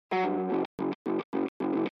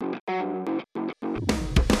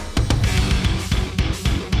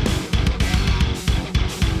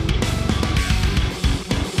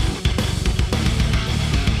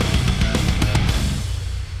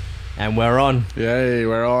And we're on. Yay,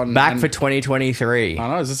 we're on. Back for 2023. I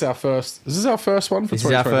know, is this our first one for 2023? This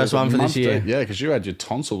is our first one for this year. Yeah, because you had your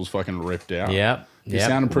tonsils fucking ripped out. Yep. You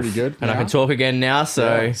sounded pretty good. And I can talk again now,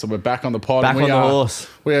 so... Yeah, so we're back on the pod. Back on the horse.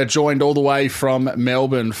 We are joined all the way from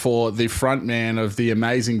Melbourne for the front man of the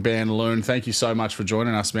amazing band Loon. Thank you so much for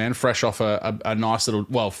joining us, man. Fresh off a nice little...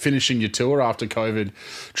 Well, finishing your tour after COVID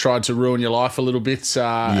tried to ruin your life a little bit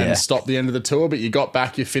and stop the end of the tour, but you got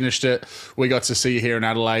back, you finished it. We got to see you here in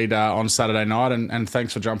Adelaide on Saturday night, and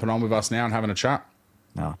thanks for jumping on with us now and having a chat.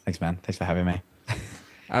 Oh, thanks, man. Thanks for having me.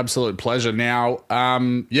 Absolute pleasure. Now,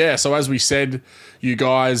 so as we said, you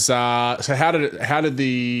guys, so how did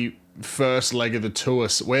the first leg of the tour,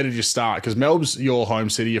 where did you start? Because Melbourne's your home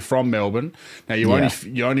city. You're from Melbourne. Now, you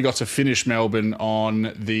only got to finish Melbourne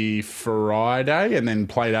on the Friday and then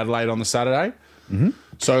played Adelaide on the Saturday. Mm-hmm.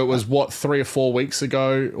 So it was, 3 or 4 weeks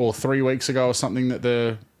ago or 3 weeks ago or something that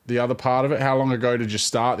the other part of it? How long ago did you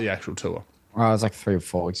start the actual tour? Well, it was like 3 or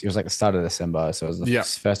 4 weeks. It was like the start of December. So it was the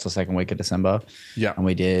first or second week of December. Yeah. And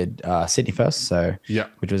we did Sydney first. So,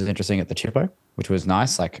 which was interesting at the Chippo, which was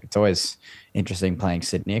nice. Like, it's always interesting playing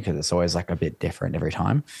Sydney because it's always like a bit different every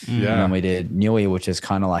time. Yeah. And then we did Newey, which is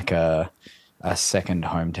kind of like a second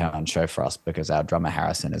hometown show for us because our drummer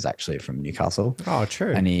Harrison is actually from Newcastle. Oh,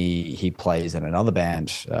 true. And he plays in another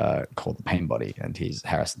band called the Pain Body. And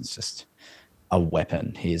Harrison's just a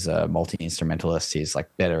weapon. He's a multi-instrumentalist. He's like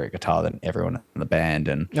better at guitar than everyone in the band.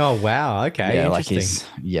 And oh wow, okay, yeah, interesting.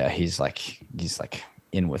 He's like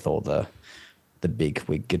in with all the big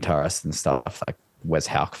wig guitarists and stuff. Like Wes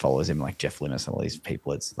Hauck follows him, like Jeff Loomis and all these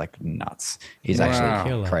people. It's like nuts. He's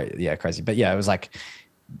actually crazy. But yeah, it was like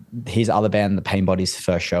his other band, the Pain Body's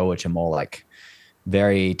first show, which are more like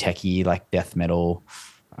very techie, like death metal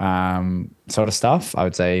sort of stuff. I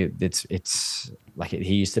would say it's like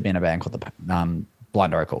he used to be in a band called the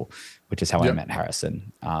Blind Oracle, which is how I met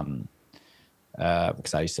Harrison.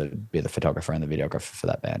 Because I used to be the photographer and the videographer for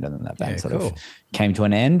that band, and then that band sort of came to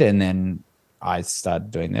an end, and then I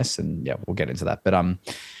started doing this, and we'll get into that.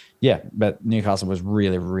 But Newcastle was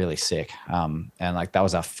really, really sick. And like that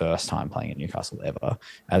was our first time playing in Newcastle ever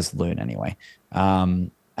as Loon anyway.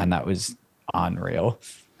 And that was unreal.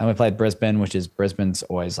 And we played Brisbane, Brisbane's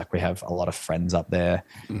always like we have a lot of friends up there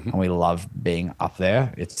and we love being up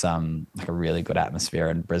there. It's like a really good atmosphere,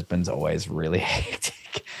 and Brisbane's always really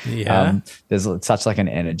hectic. Yeah. There's such like an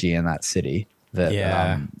energy in that city that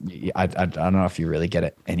I don't know if you really get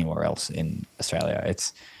it anywhere else in Australia.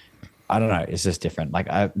 I don't know. It's just different. Like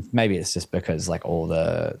maybe it's just because like all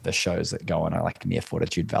the shows that go on are like near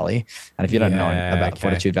Fortitude Valley. And if you don't know about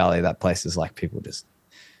Fortitude Valley, that place is like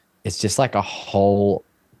it's just like a whole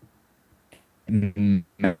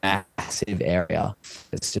massive area.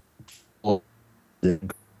 It's just all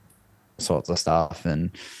sorts of stuff.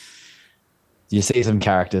 And you see some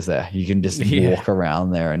characters there. You can just walk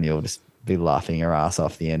around there and you'll just be laughing your ass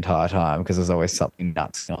off the entire time because there's always something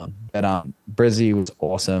nuts on. But Brizzy was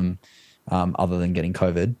awesome, other than getting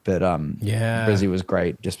COVID. But Brizzy was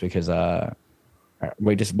great just because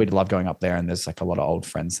we love going up there, and there's like a lot of old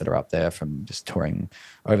friends that are up there from just touring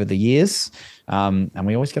over the years. And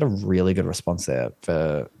we always get a really good response there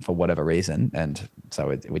for whatever reason. And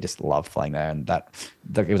so we just love playing there, and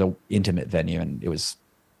it was an intimate venue, and it was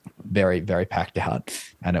very, very packed out,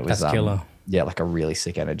 and it was that's killer. Like a really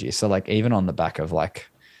sick energy. So like even on the back of like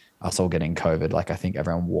us all getting COVID, like I think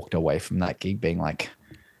everyone walked away from that gig being like,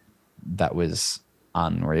 that was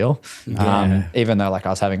unreal. Even though like I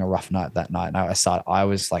was having a rough night that night, and I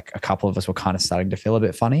was like, a couple of us were kind of starting to feel a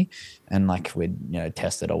bit funny, and like we'd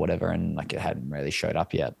tested or whatever, and like it hadn't really showed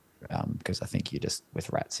up yet, because I think you just with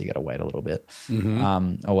rats you got to wait a little bit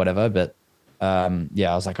or whatever. But I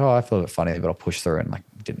was like, I feel a bit funny, but I'll push through, and like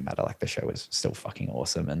it didn't matter. Like the show was still fucking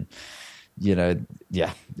awesome, and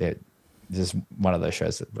this is one of those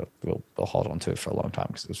shows that we'll hold on to for a long time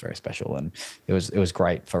because it was very special, and it was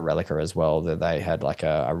great for Relica as well, that they had like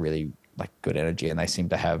a really like good energy, and they seemed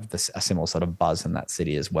to have a similar sort of buzz in that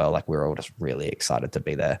city as well. Like we were all just really excited to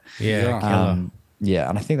be there. And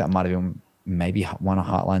I think that might have been maybe one of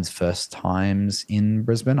Heartline's first times in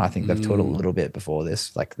Brisbane. I think they've toured a little bit before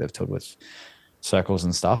this, like they've toured with Circles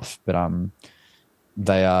and stuff, but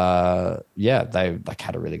they like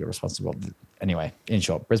had a really good response to it. Anyway, in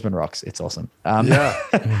short, Brisbane rocks. It's awesome.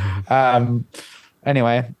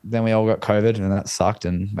 Anyway, then we all got COVID, and that sucked,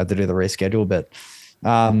 and had to do the reschedule. But,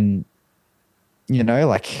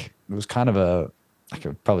 like it was kind of I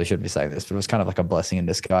probably shouldn't be saying this, but it was kind of like a blessing in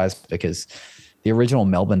disguise, because the original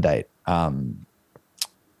Melbourne date,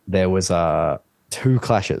 there was 2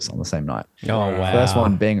 clashes on the same night. Oh, wow. First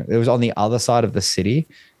one being, it was on the other side of the city,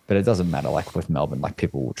 but it doesn't matter. Like with Melbourne, like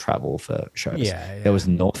people will travel for shows. Yeah, yeah. There was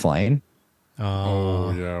North Lane,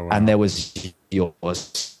 Oh, yeah. Wow. and there was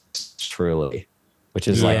yours truly, which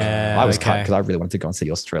is like Yeah, I was cut okay. because I really wanted to go and see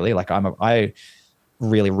yours truly. Like I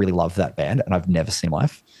really really love that band, and I've never seen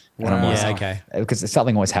live. And I'm Wow. always Yeah, like, okay. because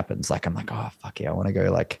something always happens. Like I'm like, oh fuck yeah, I want to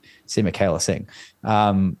go like see Michaela sing.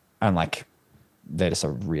 And like they're just a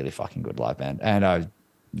really fucking good live band. And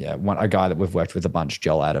a guy that we've worked with a bunch,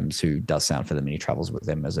 Joel Adams, who does sound for them and he travels with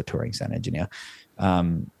them as a touring sound engineer.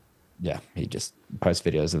 He just posts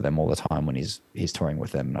videos of them all the time when he's touring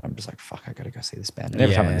with them, and I'm just like, fuck, I gotta go see this band. And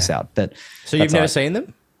every time I Yeah. miss out, but So you've never seen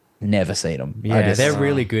them? never seen them. Yeah, they're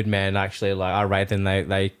really good, man. Actually, like I rate them.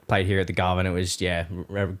 They played here at the Garvin. It was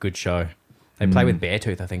a good show. They played with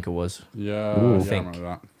Beartooth, I think it was. Yeah, Ooh. I Think. remember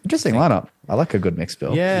that. interesting lineup. I like a good mix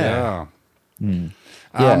bill. Yeah. Yeah.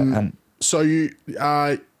 And So you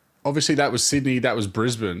obviously that was Sydney, that was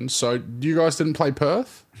Brisbane. So you guys didn't play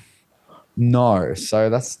Perth? no, so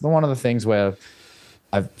that's one of the things where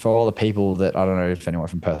for all the people that I don't know if anyone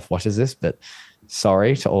from Perth watches this, but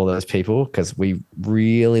sorry to all those people because we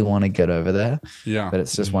really want to get over there. Yeah. But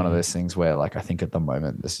it's just one of those things where, like, I think at the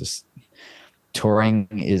moment, this is touring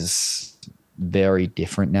is very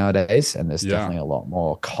different nowadays, and there's definitely a lot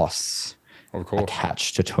more costs Of course.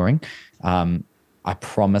 attached to touring. I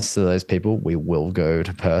promise to those people we will go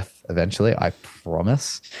to Perth eventually. I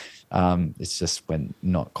promise. It's just we're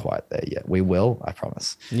not quite there yet. We will, I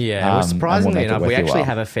promise. Yeah, well, And surprisingly we'll make it enough, worth we your actually while.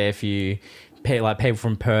 have a fair few people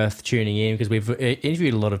from Perth tuning in because we've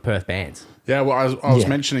interviewed a lot of Perth bands. Yeah, well, I was Yeah.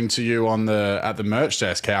 mentioning to you at the merch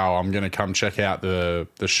desk how I'm going to come check out the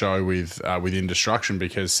show with Indestruction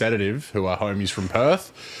because Sedative, who are homies from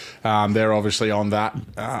Perth, they're obviously on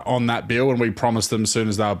that bill, and we promised them as soon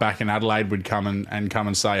as they were back in Adelaide we'd come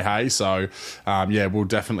and say hey. So we'll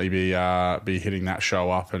definitely be hitting that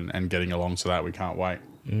show up and getting along to that. We can't wait.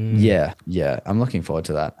 Yeah, I'm looking forward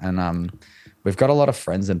to that. And we've got a lot of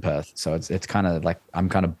friends in Perth, so it's kind of like I'm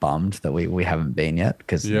kind of bummed that we haven't been yet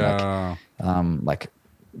because like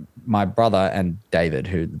my brother and David,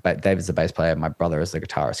 David's the bass player, my brother is the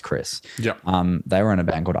guitarist, Chris. Yeah. They were in a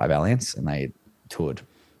band called iValiance and they toured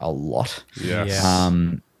a lot. Yes.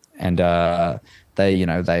 Yeah.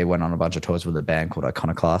 They went on a bunch of tours with a band called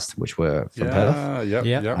Iconoclast, which were from Perth. Yep.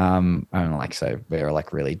 Yeah. Yep. And like so we were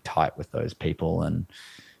like really tight with those people, and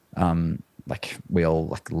like we all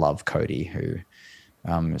like love Cody, who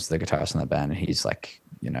is the guitarist in that band, and he's like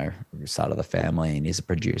started the family, and he's a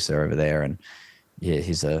producer over there, and yeah,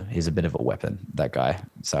 he's a bit of a weapon, that guy.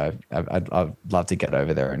 So I'd love to get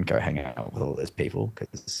over there and go hang out with all those people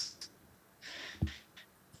because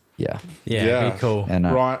Yeah, pretty cool. And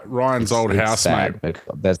Ryan's old housemate.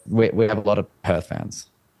 We have a lot of Perth fans.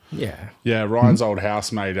 Yeah. Yeah, Ryan's old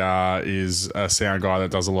housemate is a sound guy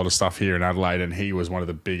that does a lot of stuff here in Adelaide, and he was one of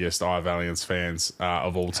the biggest iValiance fans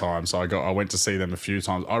of all time. So I went to see them a few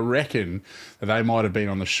times. I reckon that they might have been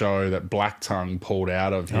on the show that Black Tongue pulled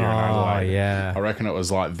out of here in Adelaide. Yeah. I reckon it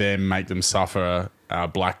was like them, Make Them Suffer,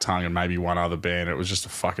 Black Tongue, and maybe one other band. It was just a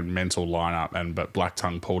fucking mental lineup, but Black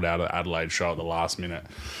Tongue pulled out of the Adelaide show at the last minute.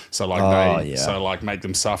 So like Make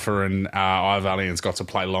Them Suffer and iValiance got to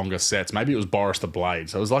play longer sets. Maybe it was Boris the Blade.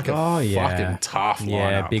 So it was like a fucking tough lineup.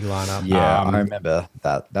 Yeah, big lineup. Yeah, I remember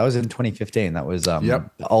that. That was in 2015. That was the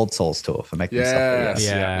Old Souls tour for Make Them Suffer.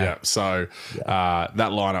 Yeah. So that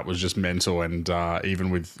lineup was just mental, and even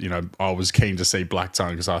with I was keen to see Black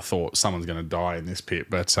Tongue because I thought someone's going to die in this pit,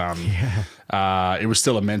 but it was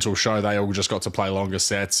still a mental show. They all just got to play longer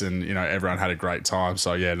sets, and everyone had a great time.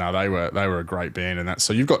 So yeah, no, they were a great band, and that.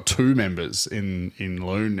 So you've got two members in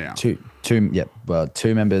Loon now. Two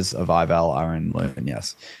members of IVAL are in Loon,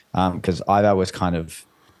 yes, because IVAL was kind of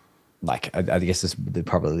like I guess this is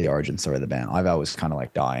probably the origin story of the band. IVAL was kind of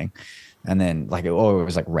like dying, and then it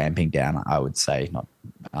was like ramping down. I would say not.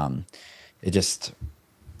 I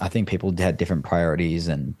think people had different priorities,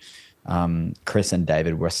 and Chris and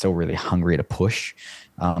David were still really hungry to push,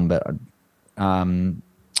 and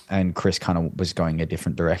Chris kind of was going a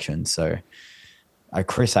different direction. So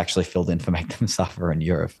Chris actually filled in for Make Them Suffer in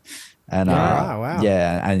Europe, and wow.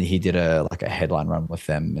 and he did a headline run with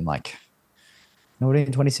them in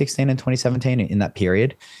 2016 and 2017 in that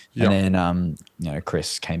period. Yep. And then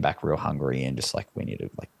Chris came back real hungry and just we need to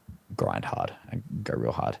grind hard and go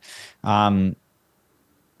real hard.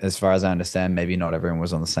 As far as I understand, maybe not everyone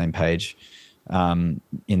was on the same page in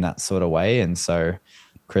that sort of way. And so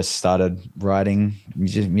Chris started writing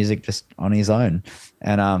music just on his own.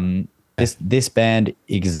 And this band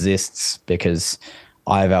exists because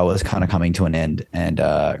IVAL was kind of coming to an end, and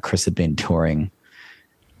Chris had been touring.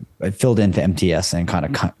 It filled in for MTS and kind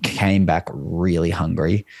of came back really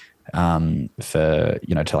hungry for,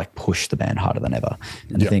 to like push the band harder than ever.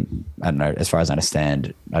 And I think, I don't know, as far as I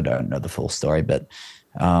understand, I don't know the full story, but,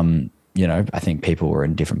 I think people were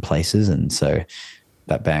in different places. And so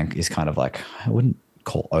that band is kind of like, I wouldn't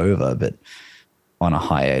call over, but on a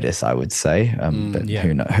hiatus, I would say. But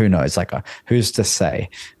who knows? Like, who's to say?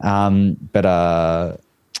 And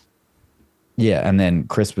then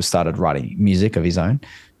Chris was started writing music of his own,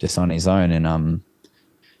 just on his own. And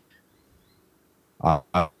I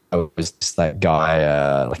was just that guy,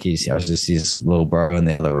 I was just his little bro in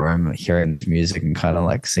the other room, hearing music and kind of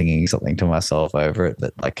like singing something to myself over it,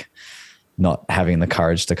 but like not having the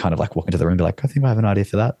courage to kind of like walk into the room and be like, I think I have an idea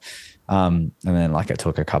for that. And then like it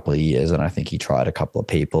took a couple of years, and I think he tried a couple of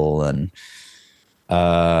people, and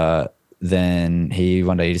then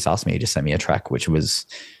one day he just asked me, he just sent me a track, which was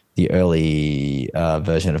the early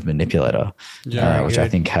version of Manipulator, which I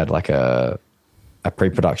think had like a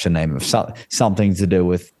pre-production name of something to do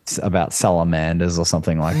with about salamanders or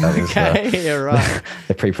something like that. Okay, you're right.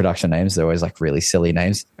 The pre-production names, they're always like really silly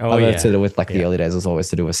names. To do with like the early days, it was always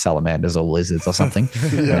to do with salamanders or lizards or something.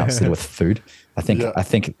 It's to do with food. I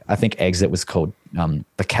think Exit was called the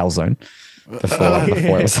Calzone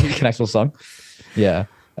before it was like an actual song. Yeah.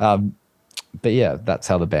 But yeah, that's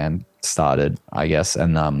how the band started, I guess.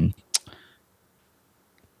 And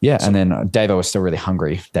and then David was still really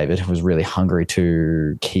hungry. David was really hungry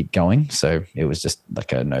to keep going. So it was just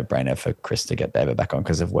like a no-brainer for Chris to get David back on,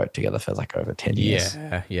 because they've worked together for like over 10 years.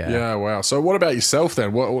 Yeah, wow. So what about yourself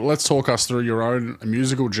then? Let's talk us through your own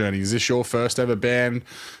musical journey. Is this your first ever band?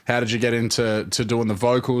 How did you get into doing the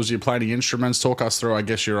vocals? You're playing the instruments. Talk us through, I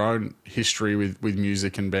guess, your own history with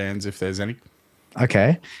music and bands, if there's any.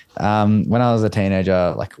 Okay. When I was a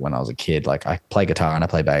teenager, like when I was a kid, like I play guitar and I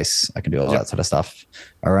play bass. I can do all that sort of stuff.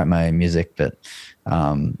 I write my music, but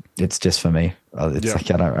it's just for me. It's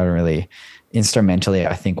like I don't really instrumentally.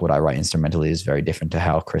 I think what I write instrumentally is very different to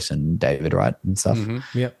how Chris and David write and stuff.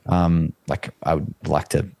 Like I would like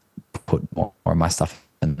to put more of my stuff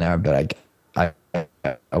in there, but I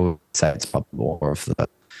would say it's probably more of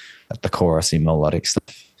the chorusy melodic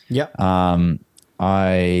stuff.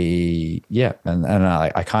 I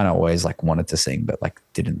kind of always like wanted to sing, but like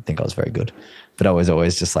didn't think I was very good. But I was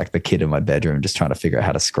always just like the kid in my bedroom, just trying to figure out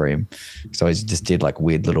how to scream. So I just did like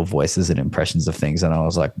weird little voices and impressions of things. And I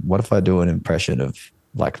was like, what if I do an impression of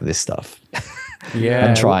like this stuff?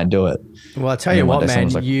 And try and do it. Well, I'll tell you what, man,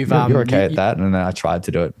 like, you're okay at that. And then I tried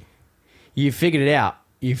to do it. You figured it out.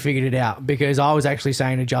 Because I was actually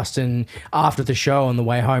saying to Justin after the show on the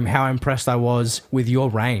way home how impressed I was with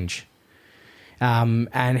your range. And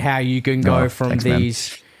how you can go from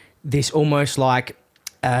this almost like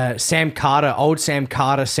old Sam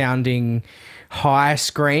Carter sounding high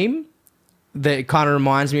scream that kind of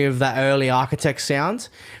reminds me of that early Architect sound,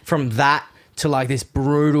 from that to like this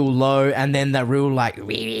brutal low, and then that real like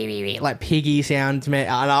piggy sound. Man,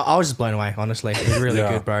 I was just blown away, honestly. It was really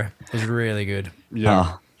good, bro. It was really good. Yeah.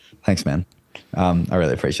 Oh, thanks, man. I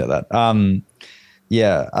really appreciate that.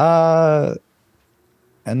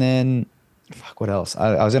 And then what else?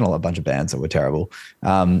 I was in a bunch of bands that were terrible.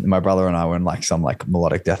 My brother and I were in like some like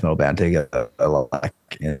melodic death metal band together, like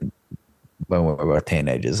when we were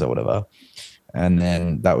teenagers or whatever. And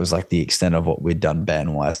then that was like the extent of what we'd done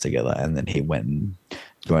band-wise together. And then he went and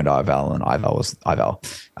joined Ival, and Ival was Ival.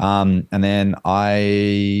 And then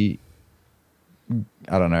I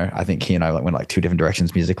don't know. I think he and I went like two different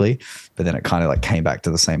directions musically, but then it kind of like came back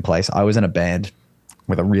to the same place. I was in a band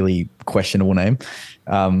with a really questionable name.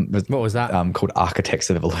 What was that? Called Architects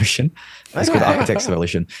of Evolution. It's called Architects of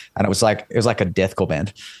Evolution, and it was like a deathcore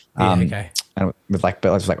band. And it was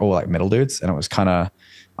like all like metal dudes, and it was kind of,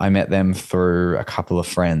 I met them through a couple of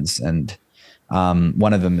friends, and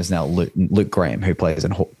one of them is now Luke Graham, who plays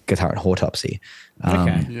guitar in Autopsy.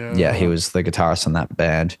 He was the guitarist in that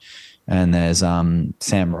band. And there's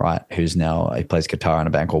Sam Wright, who's now, he plays guitar in a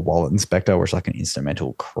band called Wallet Inspector, which is like an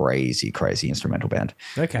instrumental, crazy instrumental band.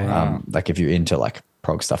 Okay. Like if you're into like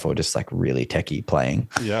prog stuff or just like really techie playing,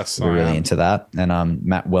 we're really into that. And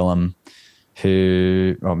Matt Willem,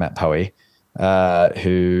 Matt Poey,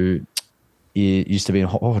 who used to be in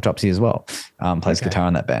Autopsy as well, plays guitar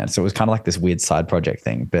in that band. So it was kind of like this weird side project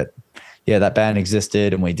thing, but yeah, that band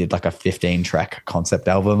existed, and we did like a 15-track concept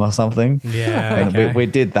album or something. Yeah, and we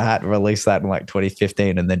did that, released that in like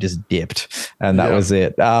 2015, and then just dipped, and that was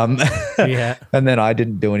it. And then I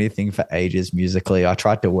didn't do anything for ages musically. I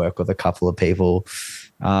tried to work with a couple of people,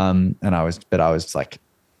 and I was like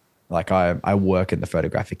I work in the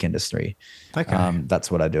photographic industry. Okay,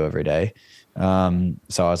 that's what I do every day. So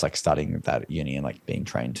I was like studying that at uni and like being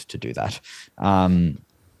trained to do that.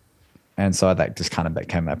 And so that just kind of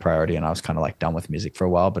became my priority, and I was kind of like done with music for a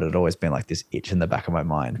while, but it had always been like this itch in the back of my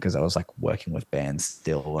mind because I was like working with bands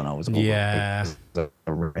still, and I was around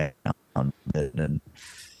it, and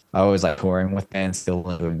I was like touring with bands still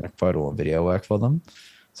and doing like photo and video work for them.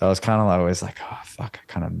 So I was kind of always like, oh fuck, I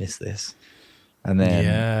kind of miss this. And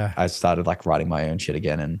then I started like writing my own shit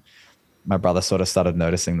again, and my brother sort of started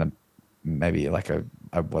noticing that maybe like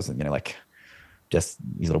I wasn't, you know, like just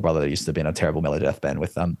his little brother that used to be in a terrible Melodeath band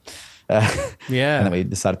with them. And then we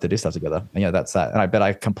decided to do stuff together. And that's that. And I bet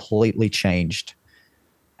I completely changed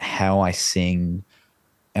how I sing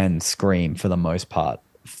and scream for the most part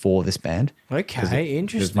for this band. Okay,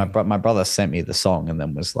 interesting. My brother sent me the song and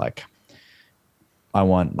then was like, I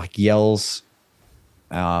want like yells,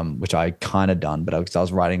 which I kind of done, but I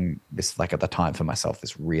was writing this like at the time for myself,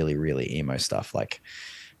 this really, really emo stuff, like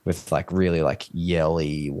with like really like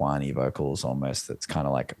yelly, whiny vocals almost. That's kind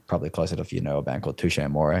of like probably closer to, if you know, a band called Touche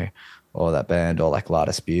Amore or that band, or like La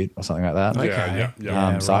Dispute or something like that.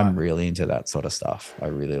 Okay. So I'm really into that sort of stuff. I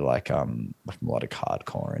really like melodic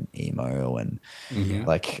hardcore and emo and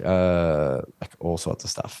like all sorts of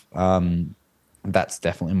stuff. That's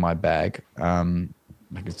definitely my bag.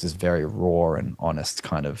 Like it's just very raw and honest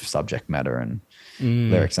kind of subject matter and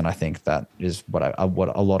lyrics, and I think that is what a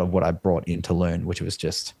lot of what I brought into Loon, which was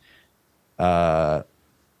just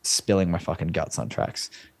spilling my fucking guts on tracks.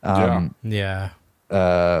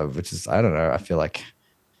 Which is, I don't know, I feel like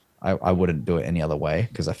I wouldn't do it any other way,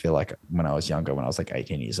 because I feel like when I was younger, when I was like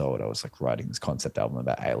 18 years old, I was like writing this concept album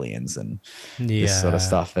about aliens and this sort of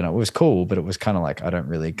stuff, and it was cool, but it was kind of like I don't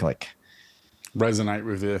really like resonate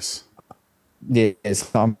with this.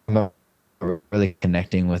 Yes, I'm not really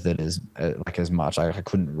connecting with it as much. I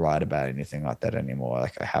couldn't write about anything like that anymore.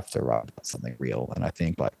 Like I have to write about something real, and I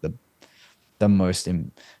think like the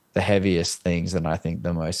heaviest things, and I think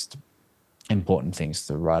the most important things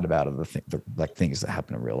to write about are the like things that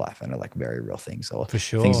happen in real life and are like very real things, or for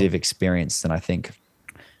sure things you've experienced. And I think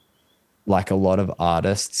like a lot of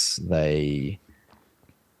artists, they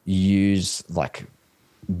use like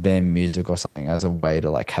their music or something as a way to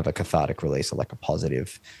like have a cathartic release or like a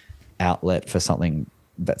positive outlet for something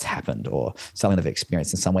that's happened or something they've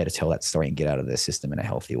experienced, in some way to tell that story and get out of their system in a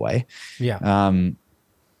healthy way.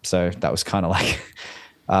 So that was kind of like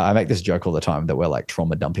I make this joke all the time that we're like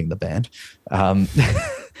trauma dumping the band,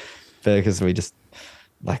 because we just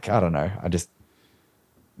like, I don't know,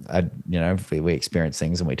 we experience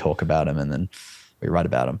things and we talk about them and then we write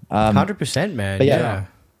about them. 100%, man.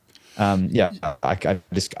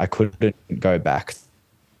 I couldn't go back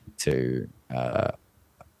to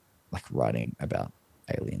like writing about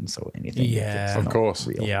aliens or anything. Of course,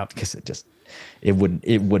 real, because it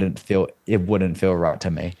wouldn't feel right to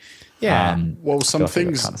me. Well, some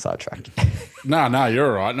things kind of sidetracked. No, you're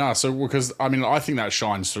all right. No, so because I mean, I think that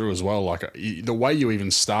shines through as well. Like the way you even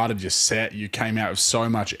started your set, you came out with so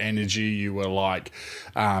much energy. You were like,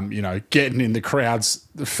 getting in the crowd's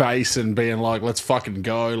face and being like, "Let's fucking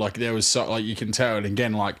go!" Like there was so like you can tell it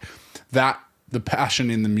again, like that. The passion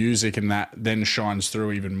in the music, and that then shines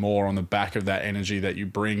through even more on the back of that energy that you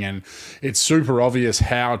bring. And it's super obvious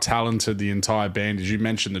how talented the entire band is. You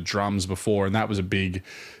mentioned the drums before, and that was a big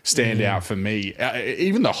standout for me.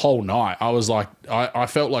 Even the whole night, I was like, I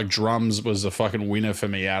felt like drums was a fucking winner for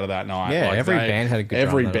me out of that night. Yeah, like every band had a good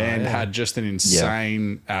Every drummer, band had just an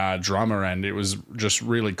insane drummer, and it was just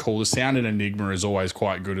really cool. The sound in Enigma is always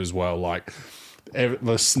quite good as well. Like,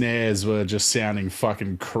 the snares were just sounding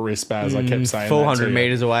fucking crisp, as I kept saying. 400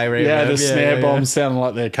 meters away. The snare bombs sounding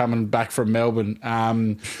like they're coming back from Melbourne.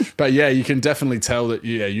 But yeah, you can definitely tell that,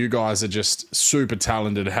 you guys are just super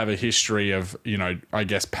talented, have a history of, I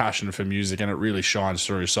guess, passion for music, and it really shines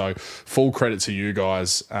through. So full credit to you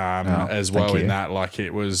guys as well in that. Like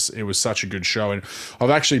it was such a good show. And I've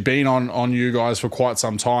actually been on you guys for quite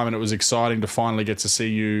some time, and it was exciting to finally get to see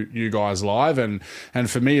you guys live. And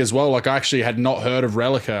for me as well, like I actually had not heard of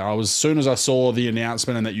Relica. As soon as I saw the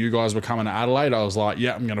announcement and that you guys were coming to Adelaide, I was like,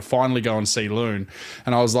 yeah, I'm going to finally go and see Loon.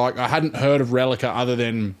 And I was like, I hadn't heard of Relica other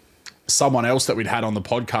than someone else that we'd had on the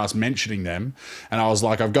podcast mentioning them. And I was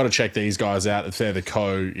like, I've got to check these guys out if they're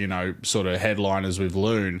the sort of headliners with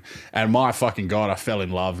Loon. And my fucking God, I fell in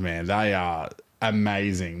love, man. They are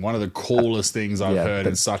amazing. One of the coolest things I've heard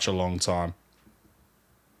in such a long time.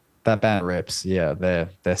 That band rips. Yeah,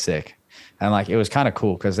 they're sick. And like, it was kind of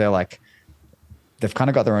cool because they've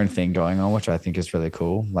kind of got their own thing going on, which I think is really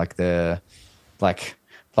cool. Like they're like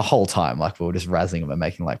the whole time, like we were just razzing them and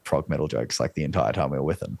making like prog metal jokes like the entire time we were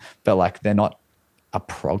with them. But like they're not a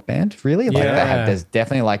prog band really. Like there's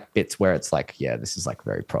definitely like bits where it's like, yeah, this is like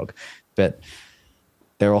very prog, but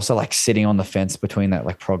they're also like sitting on the fence between that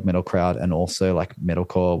like prog metal crowd and also like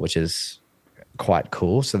metalcore, which is quite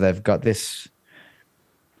cool. So they've got this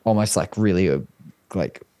almost like really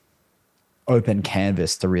like open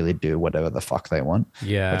canvas to really do whatever the fuck they want.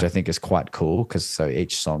 Yeah. Which I think is quite cool, because so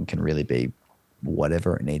each song can really be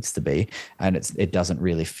whatever it needs to be, and it doesn't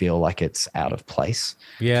really feel like it's out of place.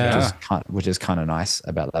 Yeah. Which is kind of nice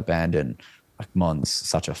about that band. And like Mon's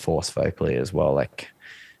such a force vocally as well. Like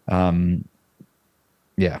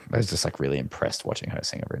yeah, I was just like really impressed watching her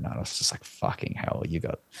sing every night. I was just like, fucking hell, you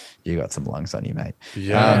got some lungs on you, mate.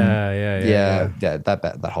 Yeah.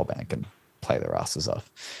 That whole band can play their asses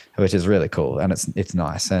off, which is really cool, and it's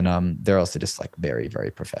nice. And they're also just like very,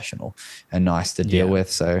 very professional and nice to deal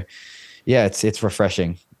with. So yeah, it's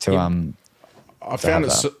refreshing to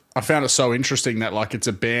I found it so interesting that like it's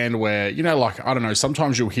a band where, you know, like, I don't know,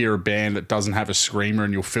 sometimes you'll hear a band that doesn't have a screamer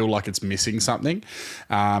and you'll feel like it's missing something.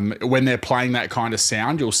 When they're playing that kind of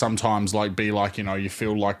sound, you'll sometimes like be like, you know, you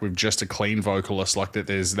feel like with just a clean vocalist, like that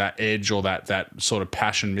there's that edge or that sort of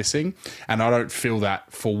passion missing. And I don't feel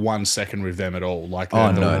that for 1 second with them at all. Like,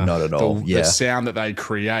 no, not at all. The sound that they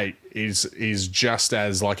create is just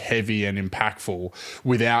as like heavy and impactful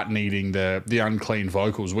without needing the unclean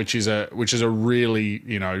vocals, which is a really,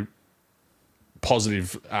 you know,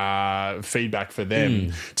 positive feedback for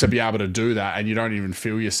them to be able to do that, and you don't even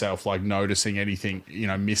feel yourself like noticing anything, you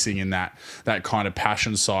know, missing in that kind of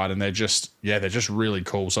passion side. And they're just really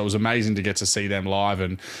cool. So it was amazing to get to see them live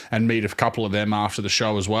and meet a couple of them after the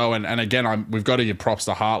show as well. And again, we've got to give props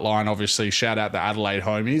to Heartline. Obviously, shout out the Adelaide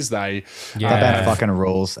homies. That band fucking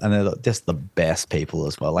rules, and they're just the best people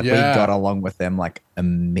as well. Like we got along with them like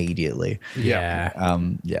immediately. We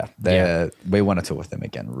want to tour with them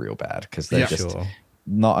again real bad, because they're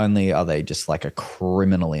not only are they just like a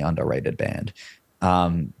criminally underrated band,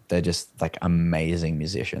 they're just like amazing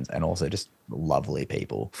musicians and also just lovely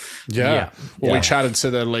people. We chatted to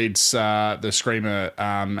the screamer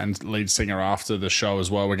and lead singer after the show as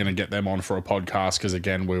well. We're going to get them on for a podcast, because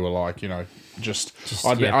again, we were like, you know,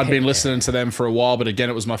 I'd been listening to them for a while, but again,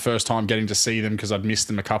 it was my first time getting to see them, because I'd missed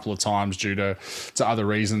them a couple of times due to other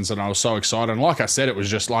reasons, and I was so excited. And like I said, it was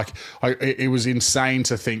just like it was insane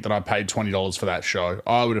to think that I paid $20 for that show.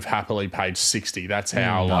 I would have happily paid $60.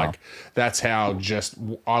 That's how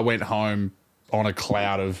I went home on a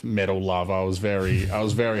cloud of metal love. I was very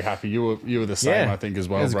happy. You were the same, I think, as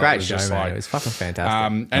well. It was a great show, man. It was fucking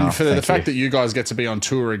fantastic. And for the fact that you guys get to be on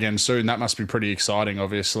tour again soon, that must be pretty exciting.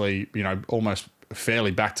 Obviously, you know, almost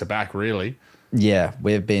fairly back to back, really. Yeah,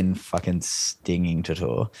 we've been fucking stinging to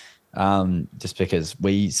tour, just because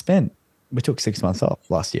we took 6 months off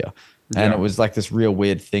last year. And it was like this real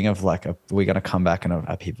weird thing of like, are we going to come back and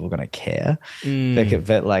are people going to care?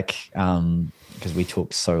 But like, because we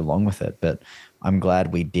took so long with it, but I'm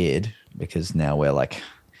glad we did, because now we're like,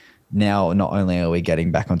 not only are we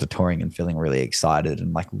getting back onto touring and feeling really excited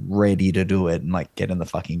and like ready to do it and like get in the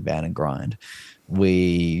fucking van and grind,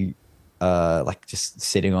 we like just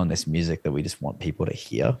sitting on this music that we just want people to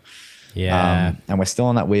hear. And we're still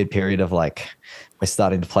in that weird period of like, we're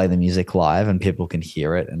starting to play the music live and people can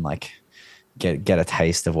hear it and like get a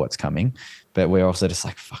taste of what's coming. But we're also just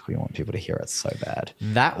like, fuck, we want people to hear it so bad.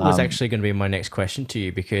 That was actually going to be my next question to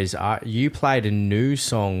you, because you played a new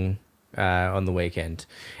song on the weekend,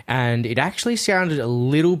 and it actually sounded a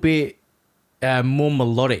little bit more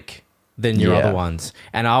melodic than your other ones.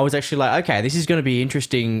 And I was actually like, okay, this is going to be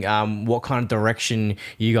interesting, what kind of direction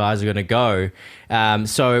you guys are going to go.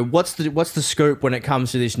 So what's the scope when it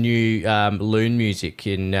comes to this new Loon music?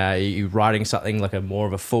 And are you writing something like a more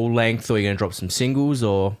of a full length, or are you going to drop some singles,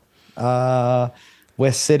 or...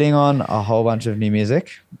 We're sitting on a whole bunch of new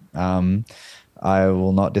music. I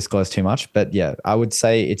will not disclose too much, but yeah, I would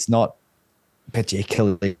say it's not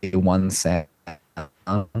particularly one sound.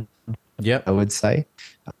 Yep. I would say.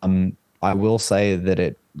 I will say that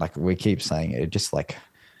it, like we keep saying, it just like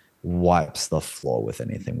wipes the floor with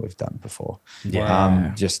anything we've done before.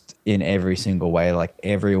 Just in every single way, like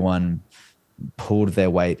everyone pulled their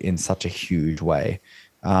weight in such a huge way.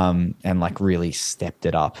 And like really stepped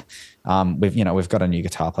it up. We've got a new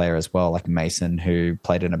guitar player as well, like Mason, who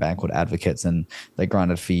played in a band called Advocates, and they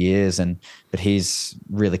grinded for years. But he's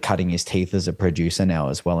really cutting his teeth as a producer now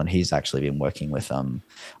as well. And he's actually been working with a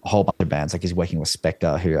whole bunch of bands. Like he's working with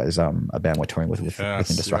Spectre, who is a band we're touring with Within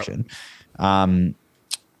Destruction. Yep.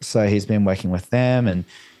 So he's been working with them,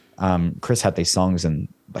 and Chris had these songs, and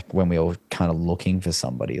like when we were kind of looking for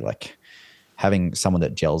somebody, like having someone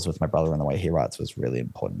that gels with my brother and the way he writes was really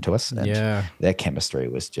important to us. And their chemistry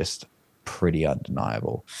was just pretty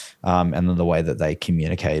undeniable. And then the way that they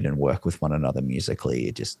communicate and work with one another musically,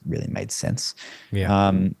 it just really made sense.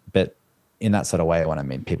 But in that sort of way, when I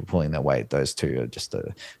mean people pulling their weight, those two are just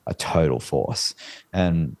a total force.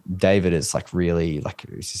 And David is like really like,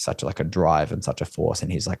 he's such like a drive and such a force,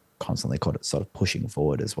 and he's like constantly sort of pushing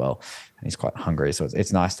forward as well. And he's quite hungry. So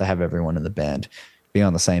it's nice to have everyone in the band being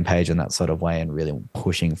on the same page in that sort of way and really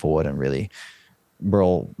pushing forward, and really we're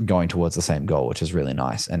all going towards the same goal, which is really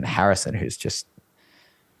nice. And Harrison, who's just,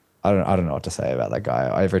 I don't know what to say about that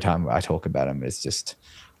guy. Every time I talk about him, it's just,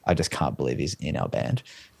 I just can't believe he's in our band.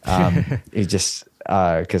 He just,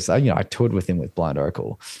 because I toured with him with Blind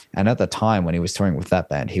Oracle, and at the time when he was touring with that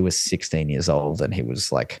band, he was 16 years old, and he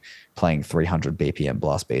was like playing 300 BPM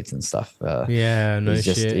blast beats and stuff.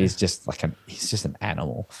 He's just an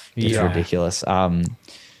animal. It's ridiculous.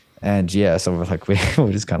 And yeah, so we're like,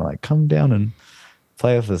 we're just kind of like, come down and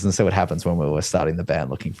play with us and see what happens when we were starting the band,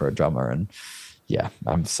 looking for a drummer. And yeah,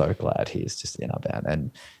 I'm so glad he's just in our band. And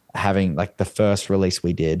having like the first release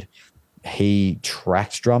we did, he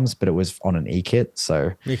tracked drums, but it was on an E-kit,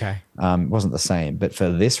 so it wasn't the same. But for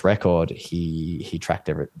this record, we tracked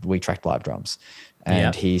live drums,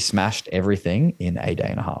 and he smashed everything in a day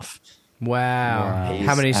and a half. Wow.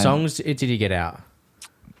 How many songs did he get out?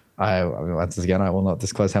 Once again, I will not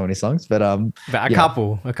disclose how many songs, but a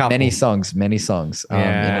couple. Many songs in a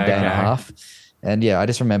day and a half. And yeah, I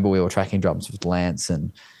just remember we were tracking drums with Lance,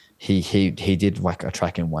 and he did like a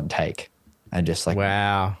track in one take, and just like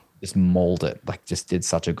just mauled it, like just did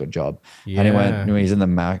such a good job. And he went, when he's in the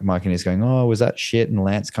mic and he's going, "Oh, was that shit?" And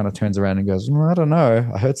Lance kind of turns around and goes, "I don't know.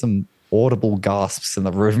 I heard some audible gasps in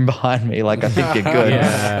the room behind me. Like, I think you're good."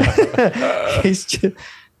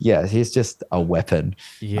 He's just a weapon.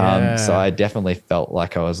 So I definitely felt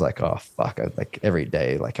like I was like, oh fuck, like every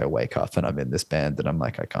day, like I wake up and I'm in this band and I'm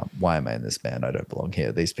like, why am I in this band? I don't belong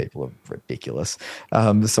here. These people are ridiculous.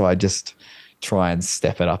 So I just try and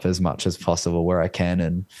step it up as much as possible where I can.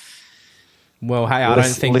 And well, hey, I don't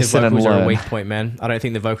think the vocals are a weak point, man. I don't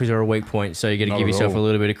think the vocals are a weak point. So you got to give yourself a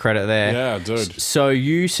little bit of credit there. Yeah, dude. So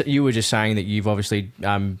you were just saying that you've obviously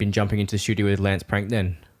been jumping into the studio with Lance Prank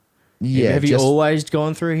then. Yeah. Have you always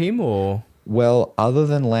gone through him, or? Well, other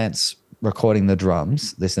than Lance recording the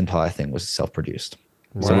drums, this entire thing was self-produced.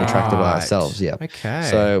 Right. So we tracked it by ourselves. Yeah. Okay.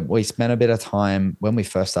 So we spent a bit of time when we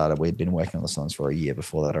first started. We'd been working on the songs for a year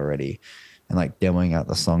before that already, and like demoing out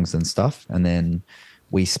the songs and stuff. And then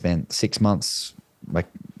we spent 6 months like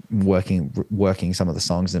working some of the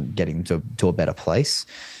songs and getting to a better place.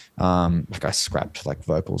 Like I scrapped like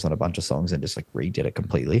vocals on a bunch of songs and just like redid it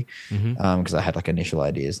completely. Because I had like initial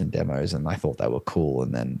ideas and demos and I thought they were cool,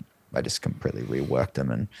 and then I just completely reworked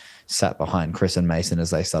them and sat behind Chris and Mason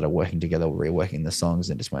as they started working together, reworking the songs,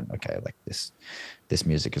 and just went, okay, like this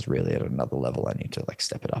music is really at another level. I need to like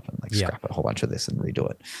step it up and like scrap a whole bunch of this and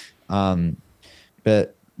redo it.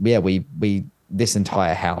 But yeah, we this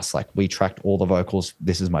entire house, like we tracked all the vocals.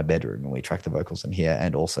 This is my bedroom, and we tracked the vocals in here,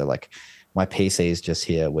 and also like my PC is just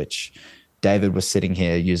here, which David was sitting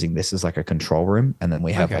here using this as like a control room. And then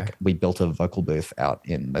we have we built a vocal booth out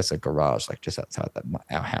there's a garage, like just outside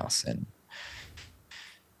our house. And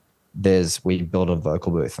we built a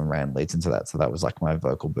vocal booth and ran leads into that. So that was like my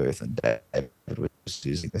vocal booth, and David was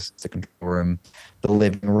using this as a control room. The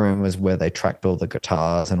living room was where they tracked all the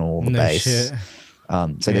guitars and all the bass. Shit.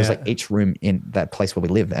 So there's like each room in that place where we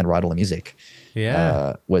live and write all the music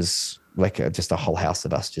was like just a whole house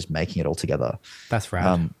of us just making it all together. That's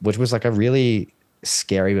rad. Which was like a really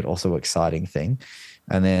scary but also exciting thing.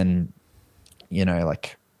 And then,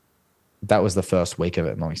 like that was the first week of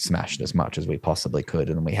it, and we smashed as much as we possibly could.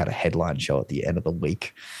 And then we had a headline show at the end of the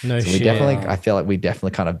week. I feel like we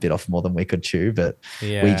definitely kind of bit off more than we could chew, but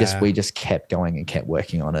we just kept going and kept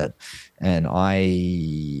working on it. And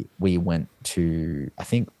we went to, I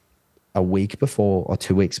think, a week before or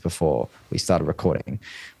 2 weeks before we started recording,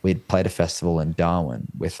 we'd played a festival in Darwin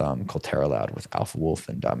with called Terror Loud with Alpha Wolf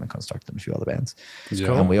and Diamond Construct and a few other bands.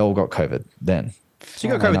 Cool. And we all got COVID then. So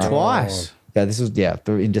you got COVID twice? Yeah, this was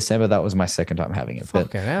in December. That was my second time having it.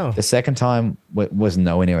 Fucking hell. The second time was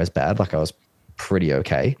nowhere near as bad. Like I was pretty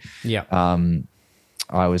okay. Yeah.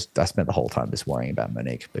 I spent the whole time just worrying about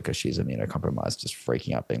Monique because she's immunocompromised, just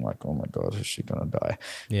freaking out, being like, "Oh my god, is she gonna die?"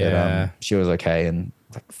 Yeah. But, she was okay, and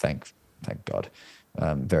like, thank God.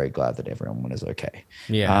 I'm very glad that everyone is okay.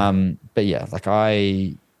 Yeah. But yeah, like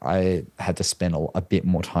I had to spend a bit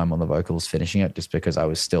more time on the vocals finishing it just because I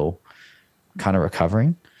was still kind of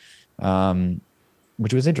recovering,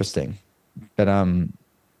 which was interesting. But I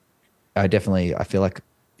feel like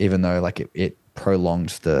even though like it prolonged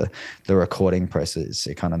the recording process,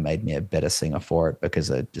 it kind of made me a better singer for it,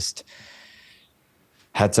 because I just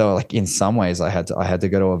had to, like, in some ways I had to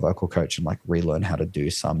go to a vocal coach and like relearn how to do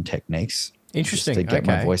some techniques. Interesting. To get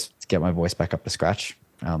my voice back up to scratch.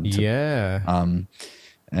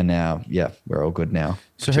 And now, yeah, we're all good now.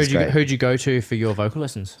 So who'd you go to for your vocal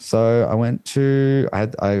lessons? So I went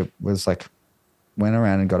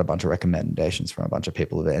around and got a bunch of recommendations from a bunch of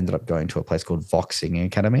people that ended up going to a place called Vox Singing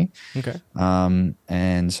Academy. Okay.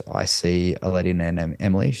 And I see a lady named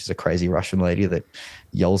Emily. She's a crazy Russian lady that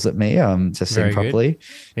yells at me to sing properly.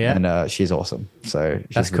 Yeah. And she's awesome. So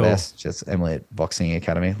she's the best. She's Emily at Vox Singing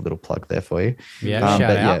Academy. Little plug there for you. Yeah, shout out.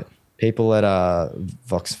 Yeah, people at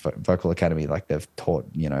Vox Vocal Academy, like they've taught,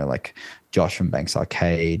 like Josh from Banks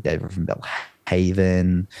Arcade, David from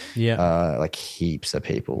Belhaven, like heaps of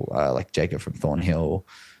people, like Jacob from Thornhill,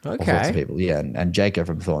 all sorts of people. Yeah, and Jacob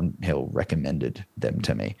from Thornhill recommended them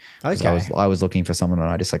to me. Okay. I was looking for someone, and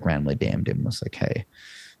I just like randomly DM'd him and was like, hey,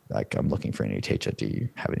 like I'm looking for a new teacher. Do you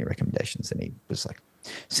have any recommendations? And he was like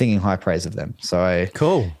singing high praise of them. So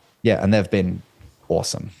cool. Yeah, and they've been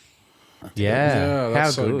awesome. Yeah,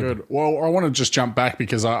 that's so good. Well, I want to just jump back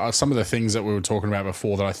because some of the things that we were talking about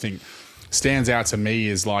before that I think stands out to me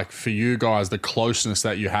is like for you guys, the closeness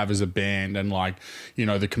that you have as a band and like,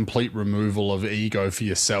 the complete removal of ego for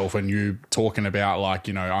yourself and you talking about like,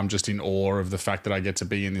 I'm just in awe of the fact that I get to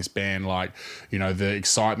be in this band, like, the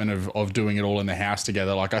excitement of doing it all in the house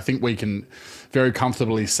together. Like, I think we can very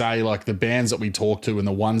comfortably say like the bands that we talk to and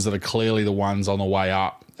the ones that are clearly the ones on the way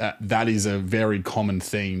up, that is a very common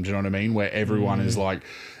theme. Do you know what I mean? Where everyone is like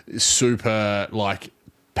super like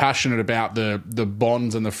passionate about the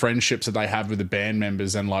bonds and the friendships that they have with the band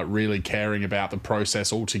members and like really caring about the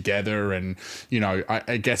process altogether. And,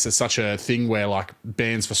 I guess it's such a thing where like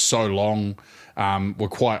bands for so long were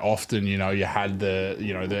quite often, you had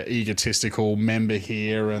the egotistical member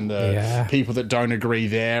here and the people that don't agree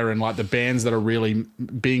there. And like the bands that are really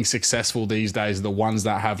being successful these days are the ones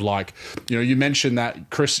that have like, you mentioned that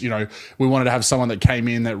Chris, we wanted to have someone that came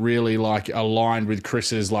in that really like aligned with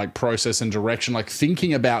Chris's like process and direction, like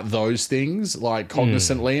thinking about those things like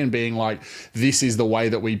cognizantly and being like, this is the way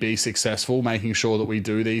that we be successful, making sure that we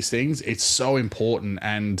do these things. It's so important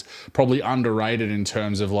and probably underrated in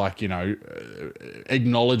terms of like,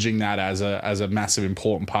 acknowledging that as a massive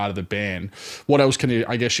important part of the band. What else can you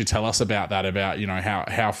tell us about that, about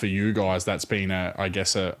how for you guys that's been a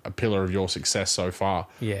pillar of your success so far?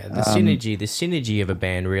 Yeah, the synergy of a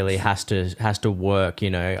band really has to work,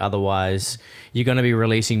 otherwise you're going to be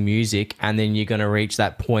releasing music and then you're going to reach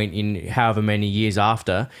that point in however many years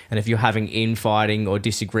after, and if you're having infighting or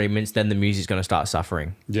disagreements, then the music's going to start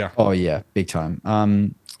suffering. Yeah, big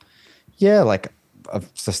time. Like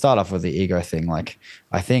to start off with the ego thing, like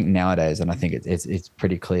I think nowadays, and I think it's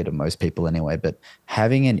pretty clear to most people anyway, but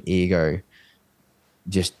having an ego,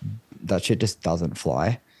 that shit just doesn't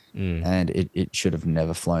fly, and it should have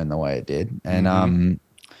never flown the way it did. And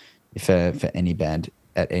for any band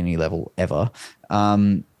at any level ever,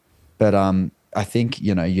 but I think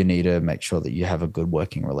you need to make sure that you have a good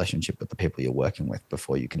working relationship with the people you're working with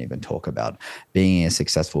before you can even talk about being a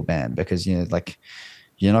successful band, because like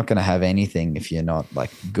you're not going to have anything if you're not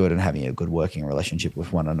like good and having a good working relationship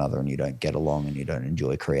with one another and you don't get along and you don't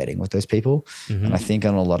enjoy creating with those people. And I think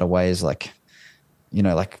in a lot of ways, like,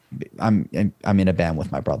 like I'm in a band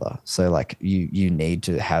with my brother. So like you need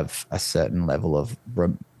to have a certain level of,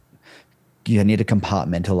 you need to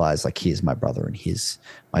compartmentalize, like here's my brother and here's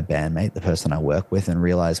my bandmate, the person I work with, and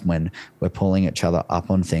realize when we're pulling each other up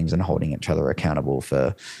on things and holding each other accountable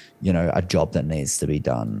for, a job that needs to be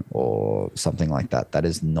done or something like that, that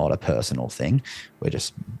is not a personal thing.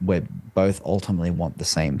 We're both ultimately want the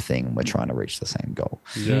same thing. We're trying to reach the same goal.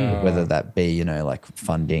 Yeah. Whether that be, like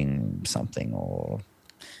funding something or,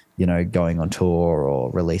 going on tour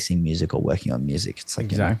or releasing music or working on music. It's like,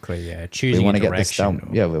 choosing we want to get this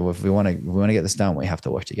done. If we want to get this done, we have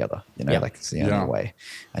to work together. Like it's the only way.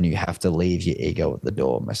 And you have to leave your ego at the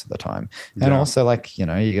door most of the time. And also, like, you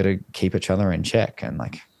got to keep each other in check, and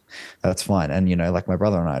like that's fine. And like my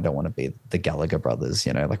brother and I don't want to be the Gallagher brothers.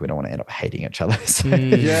 Like we don't want to end up hating each other. So,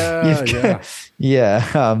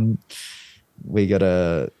 we got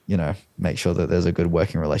to, make sure that there's a good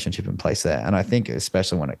working relationship in place there. And I think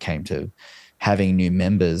especially when it came to having new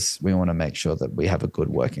members, we want to make sure that we have a good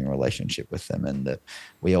working relationship with them and that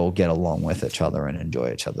we all get along with each other and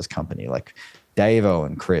enjoy each other's company. Like Davo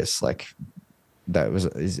and Chris, like that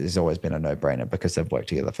has always been a no-brainer because they've worked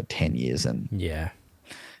together for 10 years. And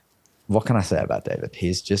what can I say about David?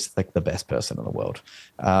 He's just like the best person in the world.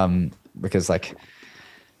 Because like,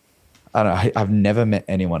 I don't know, I've never met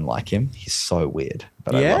anyone like him. He's so weird,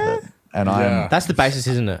 but I love it. And that's the basis,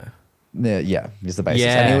 isn't it? Yeah, he's the bassist.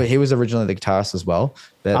 Yeah. And he was originally the guitarist as well.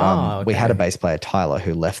 But we had a bass player, Tyler,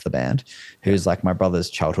 who left the band, who's like my brother's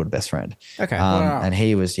childhood best friend. Okay. And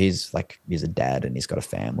he's a dad and he's got a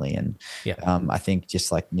family. And I think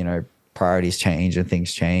just like, you know, priorities change and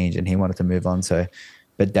things change and he wanted to move on.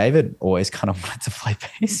 But David always kind of wanted to play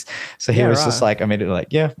bass. So he was just like, immediately like,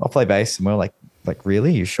 yeah, I'll play bass. And we we're like,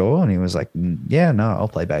 really? You sure? And he was like, yeah, no, I'll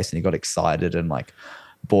play bass. And he got excited and like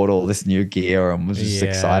bought all this new gear and was just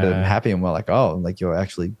excited and happy. And we're like, oh, like you're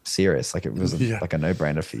actually serious. Like it was like a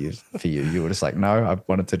no-brainer for you. You were just like, no, I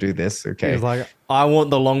wanted to do this. Okay. He was like, I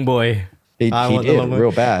want the long boy. He did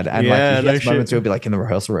real bad. And like he has moments where he'll be like in the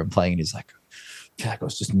rehearsal room playing and he's like, I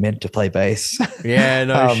was just meant to play bass. Yeah,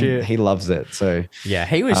 no shit. He loves it. So yeah,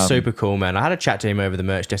 he was super cool, man. I had a chat to him over the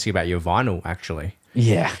merch desk about your vinyl, actually.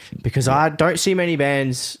 Yeah. Because I don't see many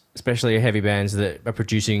bands, especially heavy bands, that are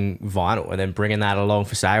producing vinyl and then bringing that along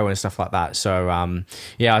for sale and stuff like that. So,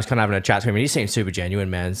 yeah, I was kind of having a chat to him and he seemed super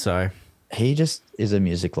genuine, man. So he just is a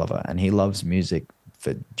music lover and he loves music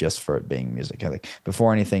for it being music. Like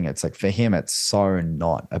before anything, it's like for him, it's so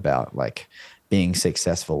not about like being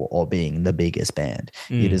successful or being the biggest band.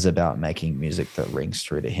 It is about making music that rings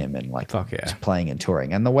true to him and like playing and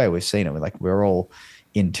touring. And the way we've seen it, we're all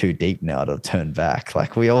in too deep now to turn back.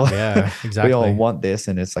 Like we all, we all want this,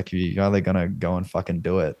 and it's like you're either gonna go and fucking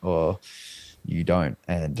do it or you don't.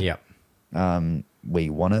 And we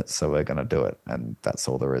want it, so we're gonna do it, and that's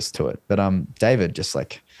all there is to it. But David just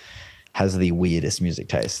like has the weirdest music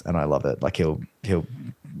taste, and I love it. Like he'll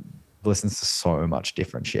listens to so much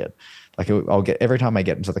different shit. Like every time I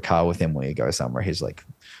get into the car with him when we go somewhere, he's like,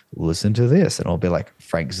 listen to this. And it'll be like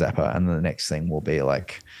Frank Zappa. And then the next thing will be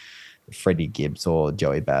like Freddie Gibbs or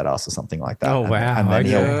Joey Badass or something like that. Oh, wow.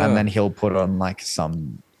 And then he'll put on like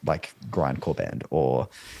some like grindcore band or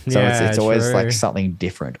so it's always like something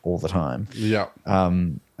different all the time. Yeah.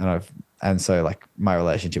 And so like my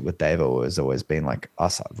relationship with Dave has always been like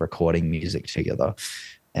us recording music together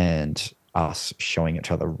and us showing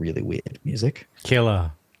each other really weird music.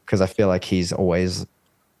 Killer. Because I feel like he's always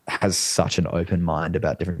has such an open mind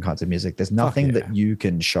about different kinds of music. There's nothing that you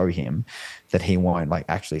can show him that he won't like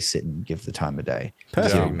actually sit and give the time of day.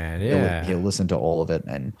 Perfect, man. Yeah. He'll listen to all of it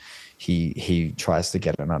and he tries to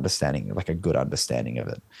get an understanding, like a good understanding of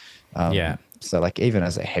it. So like even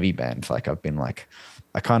as a heavy band, like I've been like,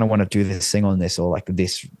 I kind of want to do this, sing on this, or like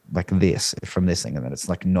this from this thing. And then it's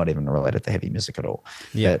like not even related to heavy music at all.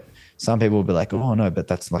 Yeah. But some people will be like, oh no, but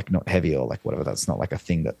that's like not heavy or like whatever. That's not like a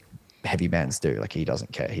thing that heavy bands do. Like he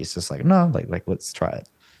doesn't care. He's just like, no, like let's try it.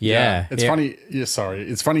 Yeah. It's funny. Yeah, sorry.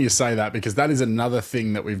 It's funny you say that because that is another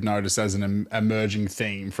thing that we've noticed as an emerging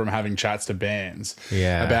theme from having chats to bands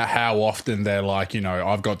about how often they're like, you know,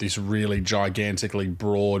 I've got this really gigantically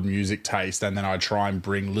broad music taste and then I try and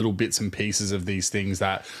bring little bits and pieces of these things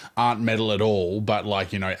that aren't metal at all, but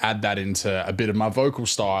like, you know, add that into a bit of my vocal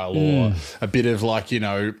style or a bit of like, you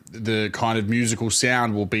know, the kind of musical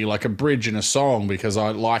sound will be like a bridge in a song because I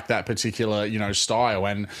like that particular, you know, style.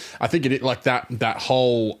 And I think it like that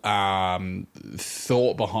whole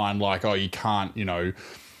thought behind like, oh, you can't, you know,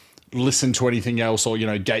 listen to anything else or, you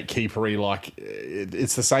know, gatekeepery, like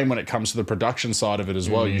it's the same when it comes to the production side of it as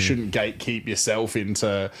well. You shouldn't gatekeep yourself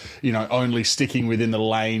into, you know, only sticking within the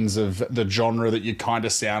lanes of the genre that you kind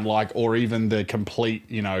of sound like or even the complete,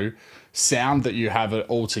 you know, sound that you have it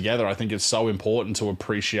all together. I think it's so important to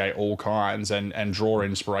appreciate all kinds and draw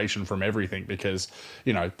inspiration from everything because,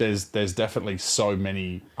 you know, there's definitely so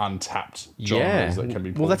many untapped genres that can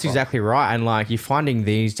be pulled Well, that's exactly right. And like you're finding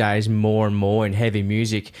these days more and more in heavy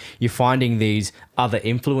music, you're finding these other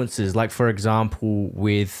influences. Like for example,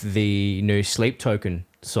 with the new Sleep Token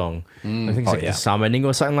song, I think it's like the Summoning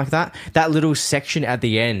or something like that. That little section at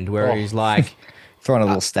the end where he's like throwing a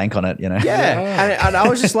little stank on it, you know? Yeah. And I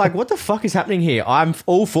was just like, what the fuck is happening here? I'm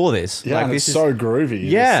all for this. Yeah, like, and this it's so groovy.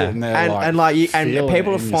 Yeah. And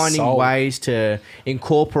people are finding ways to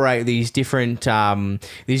incorporate these different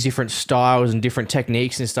styles and different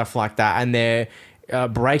techniques and stuff like that. And they're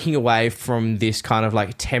breaking away from this kind of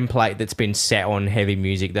like template that's been set on heavy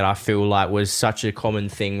music that I feel like was such a common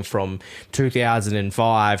thing from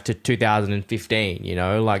 2005 to 2015, you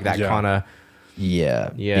know, like that kind of...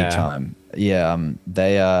 Yeah, big time. Yeah,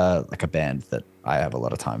 they are like a band that I have a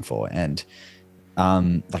lot of time for, and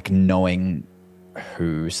like knowing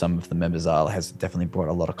who some of the members are has definitely brought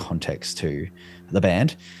a lot of context to the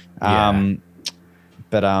band. Like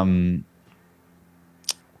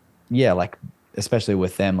especially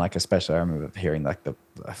with them, like especially I remember hearing like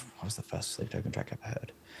what was the first Sleep Token track I've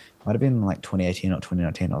heard? Might have been like 2018 or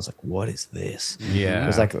 2019. I was like, what is this? Yeah. It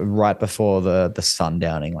was like right before the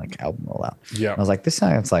Sundowning like album rollout. Yeah. I was like, this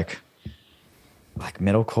sounds like like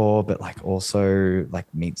metalcore, but like also like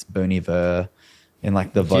meets Bon Iver in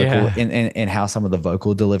like the vocal in how some of the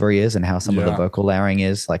vocal delivery is and how some of the vocal layering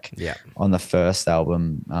is. Like on the first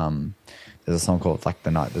album, there's a song called like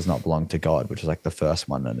The Night Does Not Belong to God, which is like the first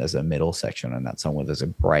one, and there's a middle section in that song where there's a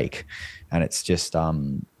break, and it's just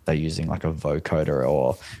they're using like a vocoder,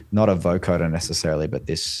 or not a vocoder necessarily, but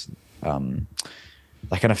this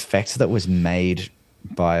like an effect that was made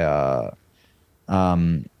by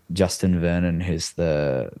Justin Vernon, who's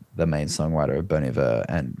the main songwriter of Bon Iver,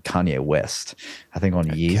 and Kanye West, I think on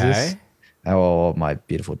Yeezus. Oh, My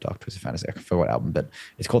Beautiful Dark Twisted Fantasy. I forgot what album, but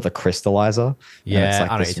it's called The Crystallizer. Yeah, and it's like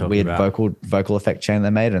I know this weird vocal effect chain they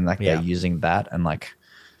made, and like they're using that and like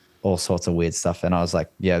all sorts of weird stuff. And I was like,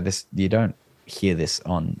 yeah, this, you don't hear this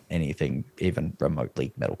on anything even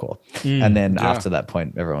remotely metalcore. And then after that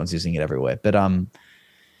point, everyone's using it everywhere. But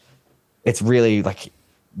it's really like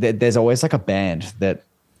there's always like a band that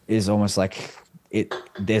is almost like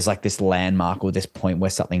there's like this landmark or this point where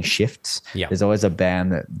something shifts. There's always a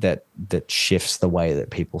band that shifts the way that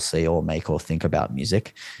people see or make or think about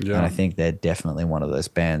music. And I think they're definitely one of those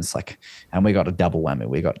bands. Like, and we got a double whammy.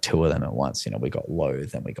 We got two of them at once. You know, we got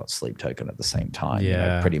Loathe and we got Sleep Token at the same time. You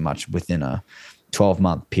know, pretty much within a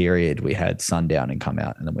 12-month period, we had Sundown and come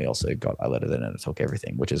out, and then we also got I Let It In and It Took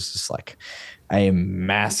Everything, which is just like a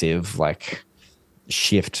massive like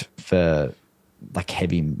shift for like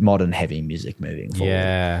modern heavy music moving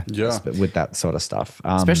forward. But with that sort of stuff,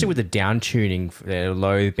 especially with the down tuning, their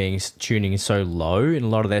low being tuning is so low in a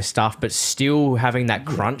lot of their stuff, but still having that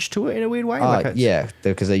crunch to it in a weird way.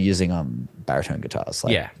 Because they're using baritone guitars,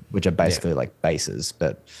 which are basically like basses,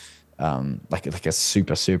 but like a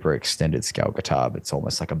super extended scale guitar, but it's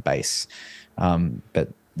almost like a bass. But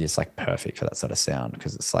it's like perfect for that sort of sound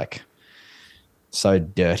because it's like so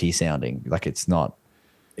dirty sounding. Like it's not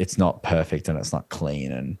perfect and it's not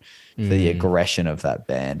clean, and the aggression of that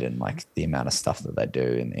band and like the amount of stuff that they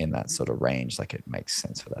do in that sort of range, like it makes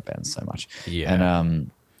sense for that band so much. And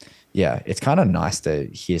it's kind of nice to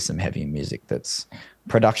hear some heavy music that's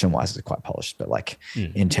production wise is quite polished, but like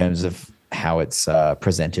in terms of how it's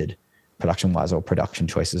presented production wise or production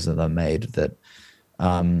choices that are made, that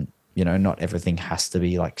you know, not everything has to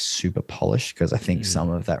be like super polished, because I think some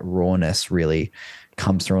of that rawness really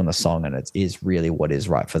comes through on the song, and it is really what is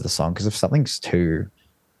right for the song. Because if something's too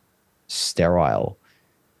sterile,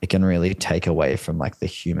 it can really take away from like the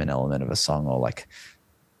human element of a song, or like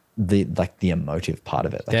the emotive part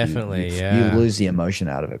of it. Like you lose the emotion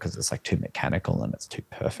out of it because it's like too mechanical and it's too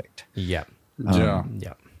perfect.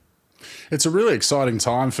 It's a really exciting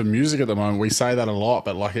time for music at the moment. We say that a lot,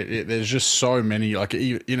 but like there's just so many, like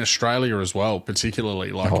in Australia as well,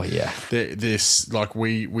 particularly. Like, this, like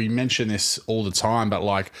we mention this all the time, but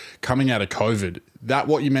like coming out of COVID, that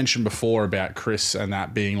what you mentioned before about Chris and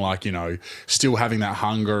that being like, you know, still having that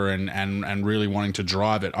hunger and really wanting to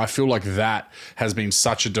drive it. I feel like that has been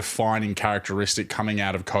such a defining characteristic coming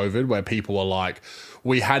out of COVID, where people are like,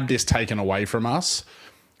 we had this taken away from us.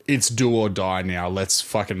 It's do or die now. Let's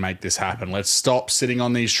fucking make this happen. Let's stop sitting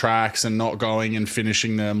on these tracks and not going and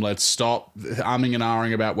finishing them. Let's stop umming and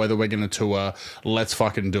ahhing about whether we're going to tour. Let's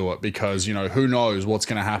fucking do it, because, you know, who knows what's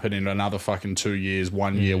going to happen in another fucking 2 years,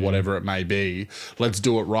 1 year, whatever it may be. Let's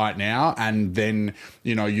do it right now. And then,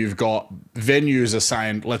 you know, you've got venues are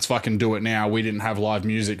saying, let's fucking do it now. We didn't have live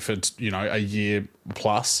music for, you know, a year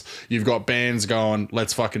plus. You've got bands going,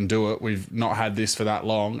 let's fucking do it. We've not had this for that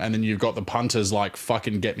long. And then you've got the punters like,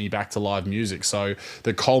 fucking get me back to live music. So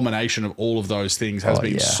the culmination of all of those things has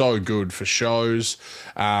been so good for shows.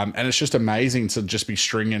 And it's just amazing to just be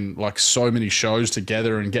stringing like so many shows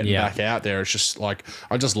together and getting back out there. It's just like,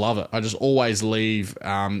 I just love it. I just always leave,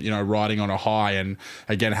 you know, riding on a high. And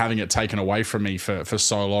again, having it taken away from me for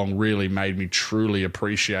so long really made me truly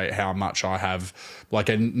appreciate how much I have like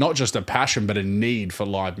not just a passion, but a need for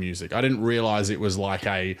live music. I didn't realize it was like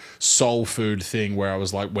a soul food thing where I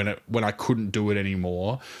was like, when I couldn't do it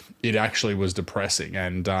anymore, it actually was depressing.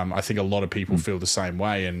 And I think a lot of people feel the same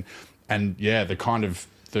way. And yeah, the kind of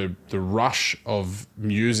the rush of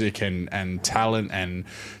music and talent and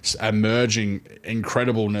emerging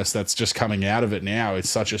incredibleness that's just coming out of it now. It's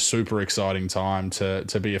such a super exciting time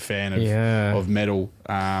to be a fan of metal.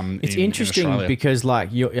 It's interesting because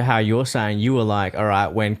like how you're saying, you were like, all right,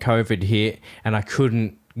 when COVID hit and I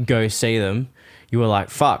couldn't go see them, you were like,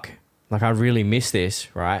 fuck, like I really miss this,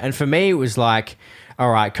 right? And for me, it was like, all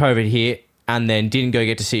right, COVID hit and then didn't go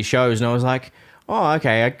get to see shows. And I was like, oh,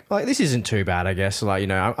 okay, like this isn't too bad, I guess. Like, you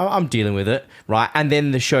know, I'm dealing with it, right? And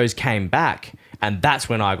then the shows came back And that's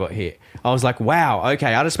when I got hit. I was like, wow,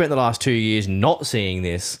 okay, I just spent the last 2 years not seeing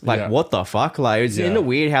this. Like, what the fuck? Like, isn't it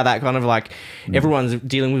weird how that kind of like everyone's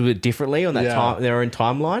dealing with it differently on that time, their own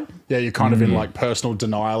timeline? Yeah, you're kind of in like personal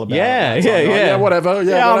denial about it. Yeah, whatever.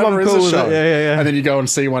 Yeah, whatever I'm is cool the show. with it. Yeah. And then you go and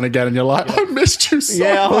see one again and you're like, I missed you so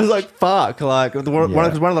much. I was like, fuck. Like, one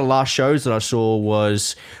of the last shows that I saw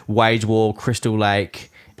was Wage War, Crystal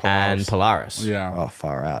Lake, and Polaris. Yeah. Oh,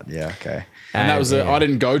 far out. Yeah, okay. And that was I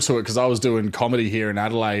didn't go to it because I was doing comedy here in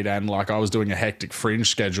Adelaide, and like I was doing a hectic Fringe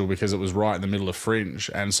schedule because it was right in the middle of Fringe.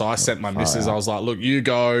 And so I sent my missus. I was like, "Look, you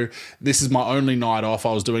go. This is my only night off."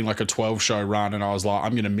 I was doing like a 12-show run, and I was like,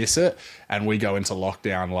 "I'm gonna miss it." And we go into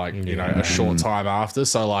lockdown like you know a short time after.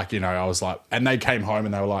 So like I was like, and they came home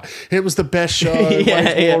and they were like, "It was the best show.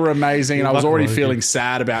 They were amazing." And I was already feeling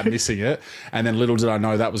sad about missing it. And then little did I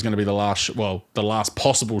know that was going to be the last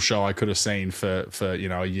possible show I could have seen for a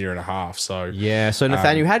year and a half. So. So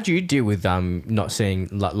Nathaniel, how do you deal with not seeing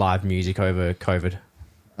live music over COVID?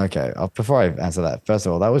 Okay, before I answer that, first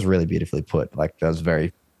of all, that was really beautifully put. Like, that was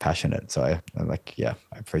very passionate. So I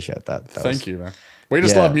appreciate that. Thank you, man. We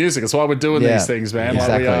just love music. That's why we're doing these things, man.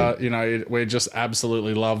 Exactly. Like we are, we just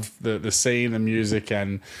absolutely love the scene, the music,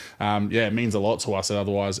 and it means a lot to us.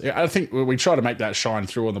 Otherwise, I think we try to make that shine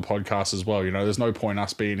through on the podcast as well. There's no point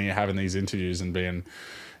us being here having these interviews and being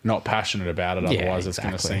not passionate about it. Otherwise, it's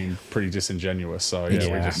going to seem pretty disingenuous. So we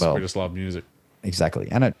just love music. Exactly,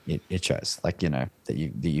 and it shows that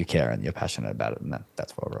you care and you're passionate about it, and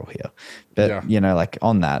that's why we're all here. But like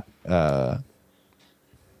on that,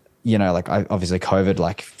 obviously COVID,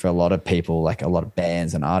 like for a lot of people, like a lot of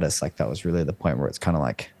bands and artists, like that was really the point where it's kind of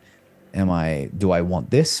like, do I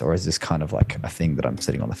want this, or is this kind of like a thing that I'm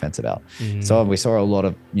sitting on the fence about? So we saw a lot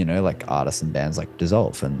of, like artists and bands like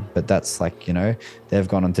dissolve, but that's like, they've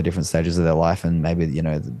gone on to different stages of their life, and maybe,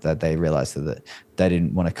 that they realized that they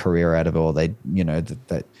didn't want a career out of it, or they,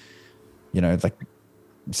 like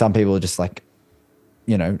some people are just like,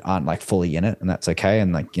 aren't like fully in it, and that's okay.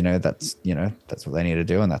 And like, that's what they need to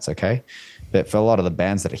do, and that's okay. But for a lot of the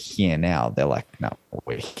bands that are here now, they're like, no,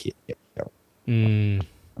 we're here.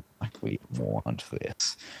 Like, we want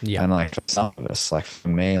this. Yeah. And like for some of us, like for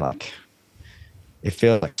me, like it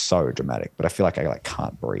feels like so dramatic, but I feel like I like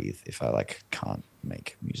can't breathe if I like can't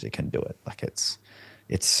make music and do it. Like it's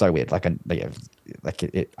so weird. I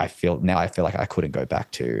feel like I couldn't go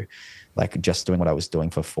back to like just doing what I was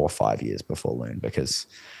doing for 4 or 5 years before Loon, because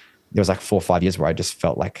there was like 4 or 5 years where I just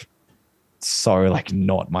felt like so like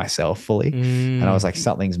not myself fully, and I was like,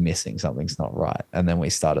 something's missing, something's not right. And then we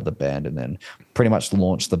started the band, and then pretty much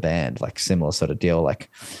launched the band, like similar sort of deal. Like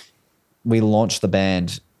we launched the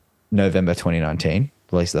band November 2019,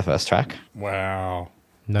 released the first track. Wow.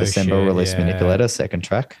 December released Manipulator, second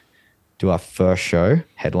track. Do our first show,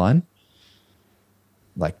 headline,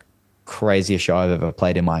 like craziest show I've ever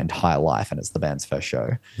played in my entire life, and it's the band's first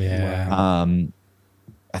show. I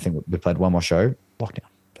think we played one more show, lockdown,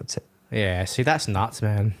 that's it. Yeah, see, that's nuts,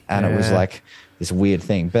 man. And it was like this weird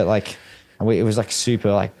thing, but like it was like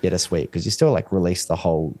super like bittersweet, because you still like released the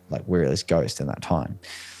whole, like we released Ghost in that time.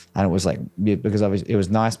 And it was like, because it was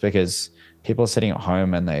nice because people are sitting at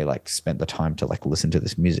home and they like spent the time to like listen to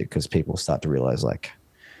this music, because people start to realize like,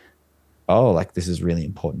 oh, like this is really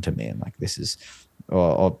important to me. And like this is,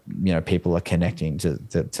 or people are connecting to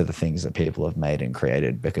the things that people have made and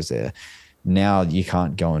created, because they're, now you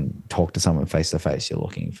can't go and talk to someone face to face. You're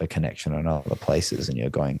looking for connection in other places, and you're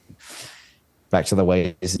going back to the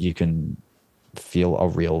ways that you can feel a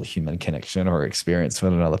real human connection or experience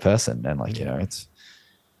with another person. And like, it's,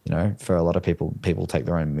 for a lot of people take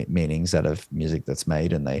their own meanings out of music that's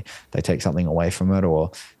made, and they take something away from it, or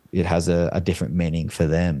it has a different meaning for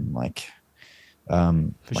them. Like,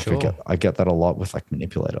 I get that a lot with like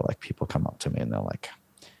Manipulator. Like people come up to me and they're like,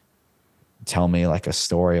 tell me like a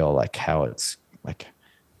story, or like how it's like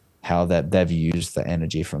how they've used the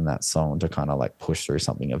energy from that song to kind of like push through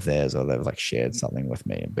something of theirs, or they've like shared something with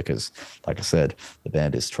me. Because like I said, the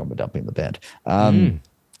band is trauma dumping the band.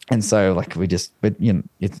 And so like it's,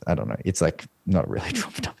 I don't know, it's like not really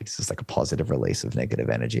trauma dumping. It's just like a positive release of negative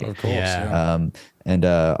energy. Of course. Yeah. And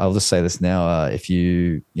I'll just say this now, if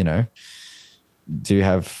you do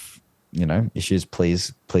have issues,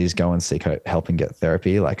 please go and seek help and get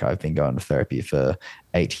therapy. Like I've been going to therapy for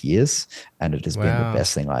 8 years, and it has been the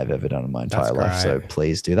best thing I've ever done in my entire life. So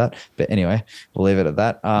please do that. But anyway, we'll leave it at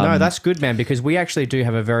that. No, that's good, man, because we actually do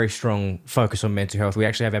have a very strong focus on mental health. We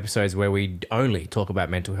actually have episodes where we only talk about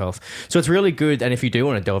mental health. So it's really good. And if you do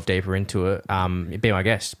want to delve deeper into it, be my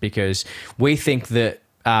guest, because we think that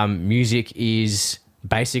music is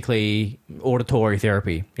basically auditory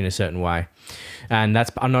therapy in a certain way. And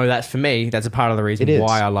I know that's for me, that's a part of the reason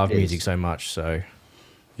why I love music so much. So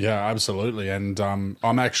yeah, absolutely. And I'm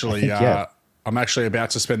actually I'm actually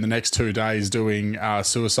about to spend the next 2 days doing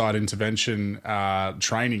suicide intervention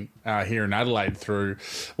training here in Adelaide through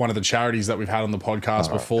one of the charities that we've had on the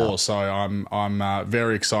podcast before. So I'm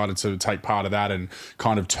very excited to take part of that and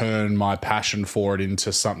kind of turn my passion for it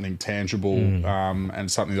into something tangible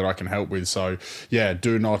and something that I can help with. So yeah,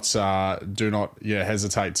 do not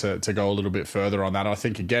hesitate to go a little bit further on that. I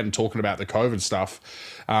think, again, talking about the COVID stuff,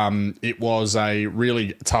 it was a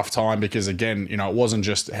really tough time because, again, you know, it wasn't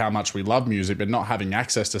just how much we love music, but not having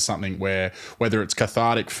access to something where, whether it's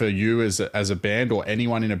cathartic for you as a band or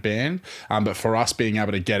anyone in a band, but for us being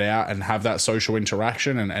able to get out and have that social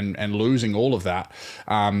interaction and losing all of that,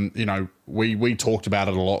 you know, we talked about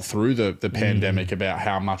it a lot through the pandemic about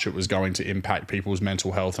how much it was going to impact people's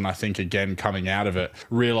mental health. And I think, again, coming out of it,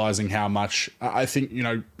 realizing how much, I think, you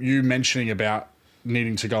know, you mentioning about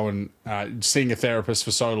needing to go and seeing a therapist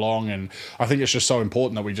for so long, and I think it's just so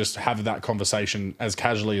important that we just have that conversation as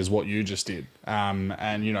casually as what you just did,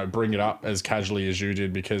 and, you know, bring it up as casually as you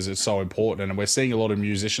did, because it's so important. And we're seeing a lot of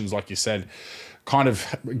musicians, like you said, kind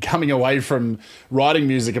of coming away from writing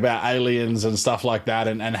music about aliens and stuff like that,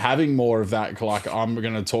 and having more of that, like, I'm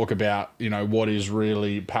going to talk about, you know, what is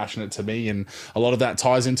really passionate to me. And a lot of that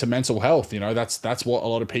ties into mental health. You know, that's what a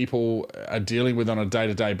lot of people are dealing with on a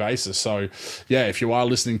day-to-day basis. So yeah, if you are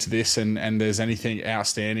listening to this and there's anything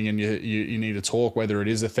outstanding and you need to talk, whether it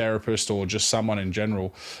is a therapist or just someone in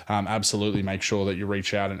general, absolutely make sure that you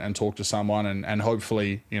reach out and talk to someone. And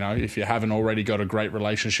hopefully, you know, if you haven't already got a great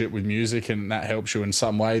relationship with music and that helps you in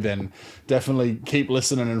some way, then definitely keep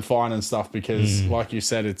listening and finding stuff, because like you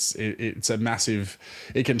said, it's a massive,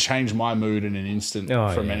 it can change my mood in an instant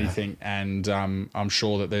from anything. And I'm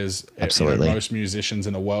sure that there's absolutely, you know, most musicians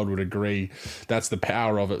in the world would agree that's the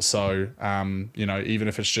power of it. So you know, even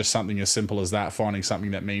if it's just something as simple as that, finding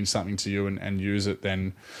something that means something to you and use it,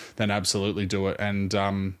 then absolutely do it. And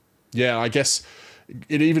yeah, I guess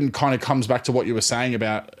it even kind of comes back to what you were saying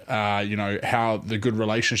about, you know, how the good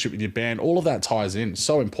relationship with your band, all of that ties in.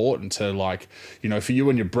 So important to, like, you know, for you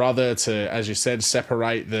and your brother to, as you said,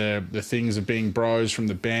 separate the things of being bros from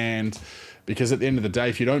the band. Because at the end of the day,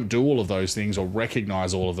 if you don't do all of those things or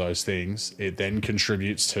recognize all of those things, it then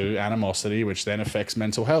contributes to animosity, which then affects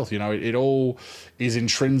mental health. You know, it all is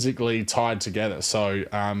intrinsically tied together. So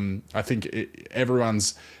I think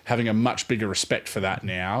everyone's having a much bigger respect for that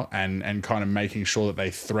now, and kind of making sure that they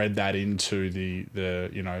thread that into the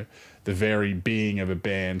you know, the very being of a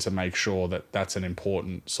band, to make sure that that's an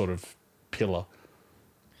important sort of pillar.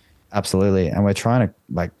 Absolutely. And we're trying to,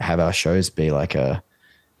 like, have our shows be like a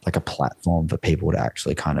platform for people to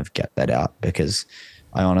actually kind of get that out, because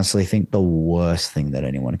I honestly think the worst thing that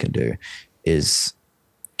anyone can do is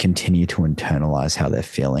continue to internalize how they're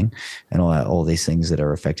feeling and all these things that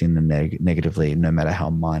are affecting them negatively, no matter how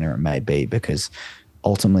minor it may be, because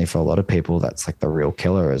ultimately for a lot of people, that's like the real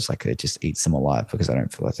killer, is like it just eats them alive, because they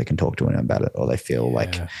don't feel like they can talk to anyone about it, or they feel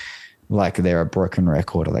like they're a broken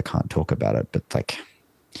record, or they can't talk about it. But like,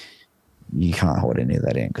 you can't hold any of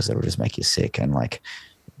that in, because it'll just make you sick. And like,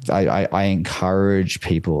 I encourage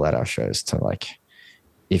people at our shows to, like,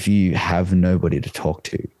 if you have nobody to talk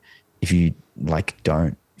to, if you like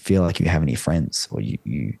don't feel like you have any friends, or you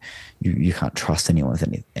can't trust anyone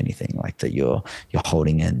with anything, like, that you're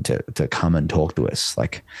holding in to come and talk to us,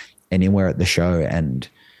 like, anywhere at the show and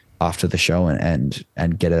after the show, and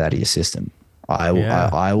get it out of your system. I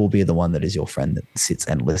will be the one that is your friend that sits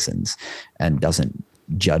and listens and doesn't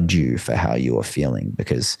judge you for how you are feeling,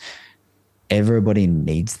 because everybody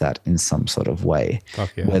needs that in some sort of way.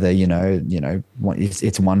 Yeah. Whether, you know,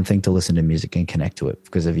 it's one thing to listen to music and connect to it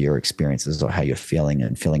because of your experiences or how you're feeling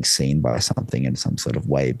and feeling seen by something in some sort of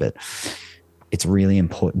way. But it's really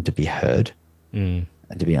important to be heard and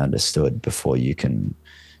to be understood before you can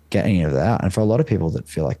get any of that. And for a lot of people that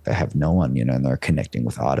feel like they have no one, you know, and they're connecting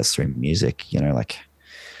with artists through music, you know, like,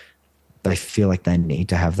 they feel like they need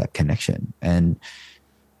to have that connection. And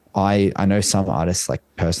I know some artists, like,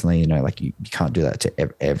 personally, you know, like, you can't do that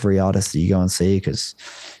to every artist that you go and see, because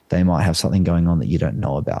they might have something going on that you don't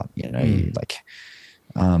know about, you know,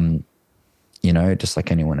 you know, just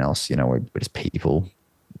like anyone else, you know, we're just people,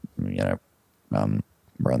 you know,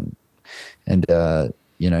 run. And,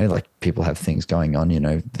 you know, like, people have things going on, you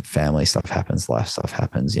know, family stuff happens, life stuff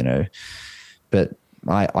happens, you know, but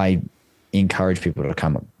I encourage people to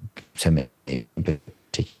come up to me in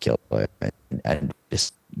particular and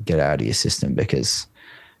just get out of your system, because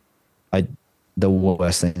the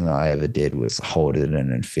worst thing that I ever did was hold it in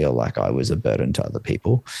and feel like I was a burden to other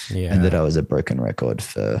people, and that I was a broken record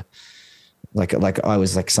for like I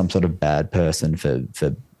was like some sort of bad person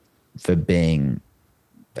for being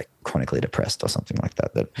like chronically depressed or something like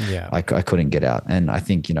that I couldn't get out. And I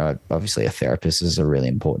think, you know, obviously a therapist is a really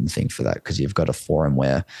important thing for that, because you've got a forum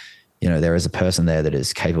where, you know, there is a person there that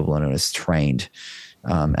is capable and is trained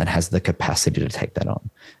and has the capacity to take that on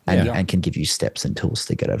and can give you steps and tools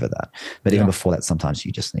to get over that. But even before that, sometimes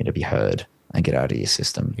you just need to be heard and get out of your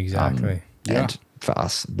system. Exactly. And for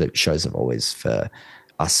us, the shows have always, for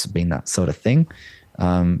us, been that sort of thing,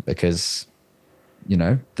 because, you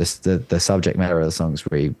know, the subject matter of the songs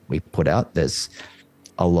we put out, there's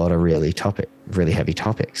a lot of really heavy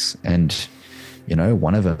topics. And, you know,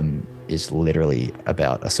 one of them is literally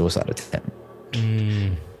about a suicide attempt.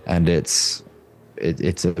 And it's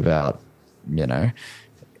about, you know,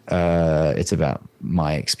 it's about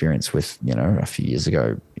my experience with, you know, a few years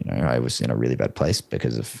ago, you know, I was in a really bad place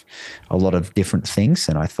because of a lot of different things.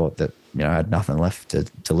 And I thought that, you know, I had nothing left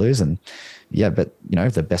to lose. And but, you know,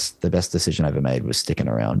 the best decision I ever made was sticking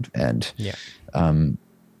around. And,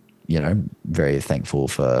 you know, very thankful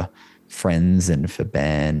for friends and for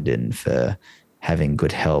band and for having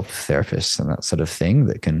good help, therapists and that sort of thing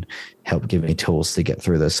that can help give me tools to get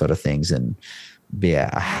through those sort of things and be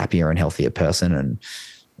a happier and healthier person. And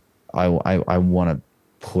I want to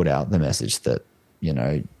put out the message that, you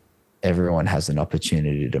know, everyone has an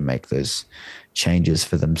opportunity to make those changes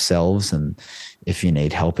for themselves. And if you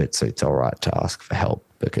need help, it's all right to ask for help,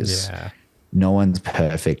 because no one's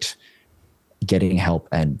perfect. Getting help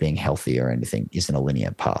and being healthy or anything isn't a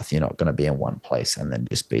linear path. You're not going to be in one place and then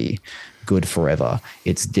just be good forever.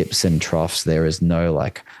 It's dips and troughs. There is no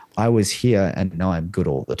like, I was here and now I'm good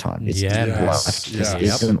all the time. It's life just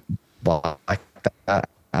isn't like that.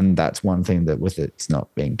 And that's one thing that with it's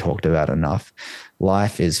not being talked about enough.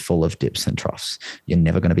 Life is full of dips and troughs. You're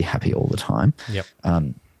never going to be happy all the time.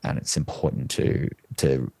 And it's important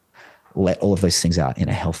to let all of those things out in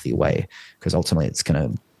a healthy way, because ultimately it's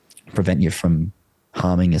going to prevent you from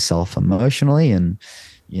harming yourself emotionally and,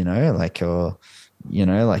 you know, like, or, you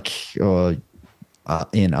know, like, or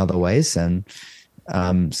in other ways. And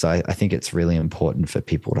so I think it's really important for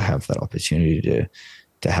people to have that opportunity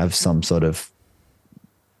to have some sort of,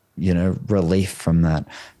 you know, relief from that.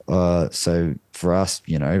 So for us,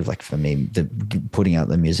 you know, like for me, putting out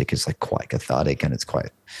the music is like quite cathartic, and it's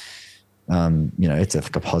quite, you know, it's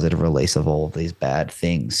like a positive release of all of these bad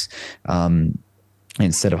things.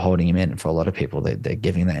 Instead of holding him in. For a lot of people, they're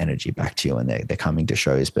giving that energy back to you, and they're coming to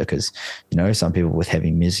shows because, you know, some people with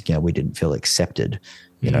heavy music, you know, we didn't feel accepted,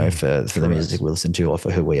 you know, for the music we listen to, or for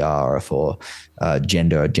who we are, or for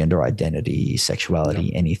gender identity,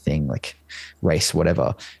 sexuality, anything like race,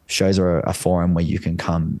 whatever. Shows are a forum where you can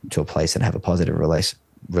come to a place and have a positive release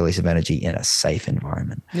of energy in a safe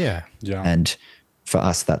environment. And for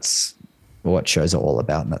us, that's what shows are all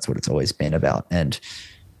about, and that's what it's always been about. And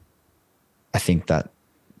I think that,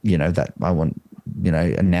 you know, that I want, you know,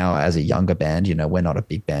 and now as a younger band, you know, we're not a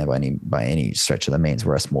big band by any stretch of the means.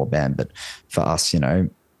 We're a small band, but for us, you know,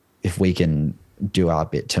 if we can do our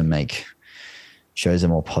bit to make shows a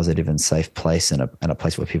more positive and safe place, and a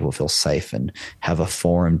place where people feel safe and have a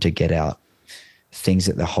forum to get out things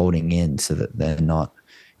that they're holding in so that they're not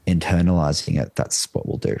internalizing it, that's what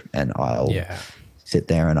we'll do. And I'll sit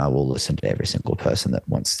there and I will listen to every single person that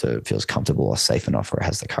feels comfortable or safe enough or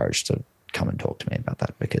has the courage to come and talk to me about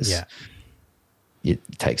that, because it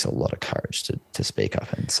takes a lot of courage to speak up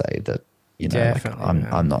and say that, you know, like,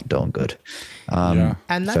 I'm not doing good. And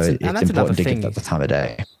that's, so it's important to give that the time of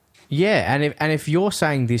day. Yeah, and if you're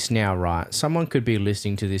saying this now, right, someone could be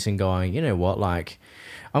listening to this and going, you know what, like,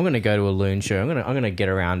 I'm going to go to a Loon show. I'm going to get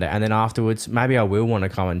around it, and then afterwards, maybe I will want to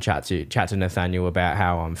come and chat to Nathaniel about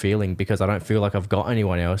how I'm feeling, because I don't feel like I've got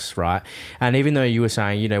anyone else, right? And even though you were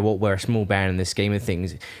saying, you know what, we're a small band in the scheme of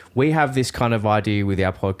things, we have this kind of idea with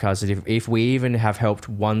our podcast that if we even have helped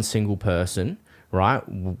one single person, right,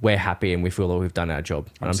 we're happy and we feel like we've done our job.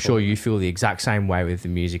 And I'm sure you feel the exact same way with the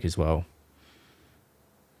music as well.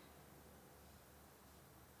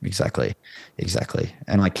 Exactly.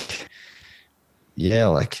 And like, yeah,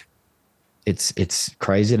 like it's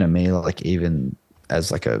crazy to me, like even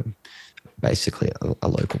as like basically a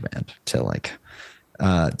local band, to like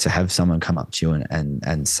to have someone come up to you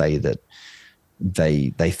and say that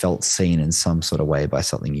they felt seen in some sort of way by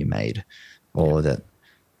something you made, or that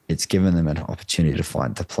it's given them an opportunity to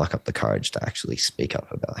pluck up the courage to actually speak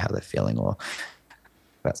up about how they're feeling or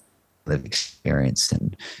about what they've experienced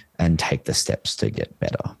and take the steps to get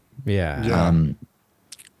better. Yeah.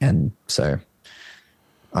 And so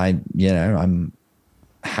I'm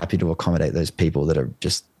happy to accommodate those people that are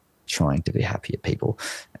just trying to be happier people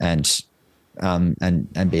and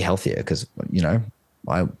be healthier, because, you know,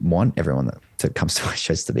 I want everyone that comes to my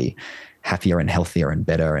shows to be happier and healthier and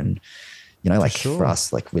better. And, you know, like for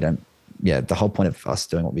us, like the whole point of us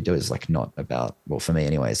doing what we do is like not about, well, for me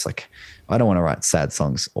anyway, it's like, I don't want to write sad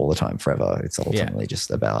songs all the time forever. It's ultimately just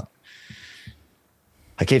about,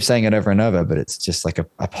 I keep saying it over and over, but it's just like a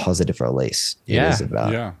positive release. Yeah. It is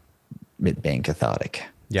about it being cathartic.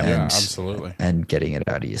 Yeah, absolutely. And getting it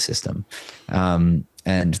out of your system.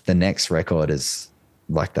 And the next record is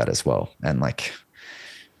like that as well. And like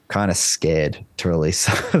kind of scared to release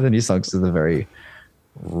the new songs because they're very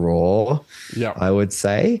raw, I would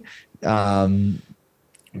say.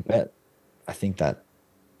 But I think that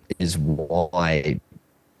is why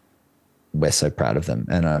we're so proud of them.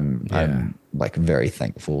 And I'm like very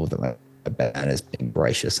thankful that my band has been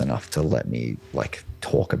gracious enough to let me like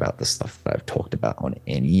talk about the stuff that I've talked about on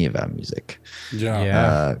any of our music.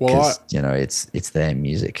 Because you know, it's their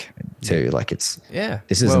music too. Like this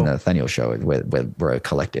isn't a Nathaniel show. We're a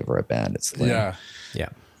collective, we're a band. It's like,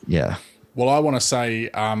 yeah. Well, I want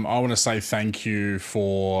to say thank you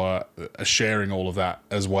for sharing all of that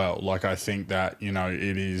as well. Like, I think that, you know,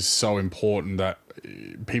 it is so important that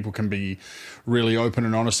people can be really open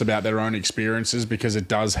and honest about their own experiences, because it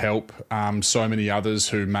does help so many others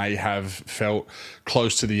who may have felt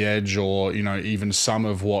close to the edge, or, you know, even some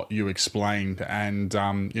of what you explained. And,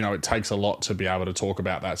 you know, it takes a lot to be able to talk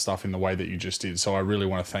about that stuff in the way that you just did. So I really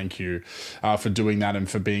want to thank you for doing that and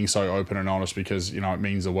for being so open and honest, because, you know, it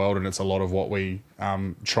means the world, and it's a lot of what we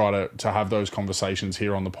try to have those conversations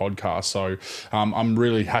here on the podcast. So I'm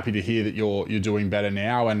really happy to hear that you're doing better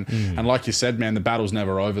now. And like you said, man, the battle's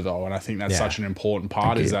never over though. And I think that's such an important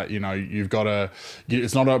part is that, you know, you've got to,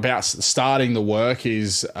 it's not about starting the work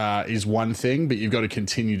is one thing, but you've got to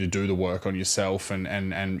continue to do the work on yourself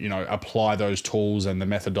and, you know, apply those tools and the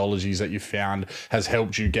methodologies that you found has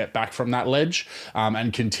helped you get back from that ledge,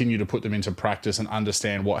 and continue to put them into practice and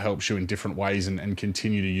understand what helps you in different ways, and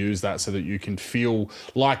continue to use that so that you can feel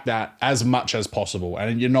like that as much as possible.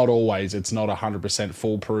 And you're not always, it's not 100%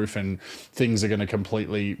 foolproof, and things are going to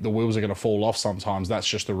the wheels are going to fall off sometimes. That's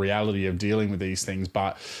just the reality of dealing with these things.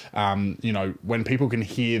 But, you know, when people can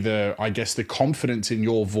hear the confidence in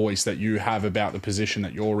your voice that you have about the position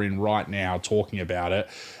that you're in right now, talking about it,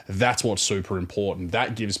 that's what's super important.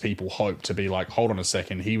 That gives people hope to be like, hold on a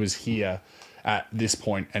second, he was here at this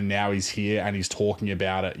point and now he's here and he's talking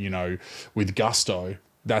about it, you know, with gusto.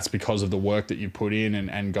 That's because of the work that you put in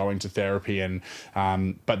and going to therapy, and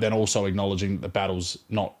but then also acknowledging that the battle's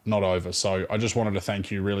not over. So I just wanted to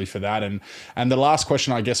thank you really for that. And the last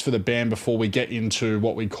question, I guess, for the band before we get into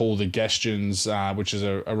what we call the questions, which is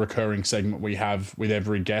a recurring segment we have with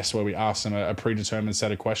every guest where we ask them a predetermined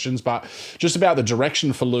set of questions. But just about the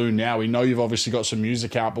direction for Loon now. We know you've obviously got some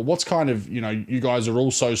music out, but what's kind of, you know, you guys are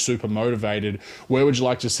all so super motivated. Where would you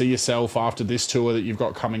like to see yourself after this tour that you've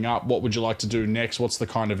got coming up? What would you like to do next? What's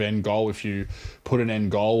the kind of end goal, if you put an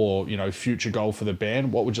end goal or, you know, future goal for the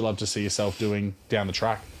band? What would you love to see yourself doing down the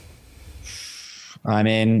track? I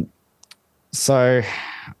mean, so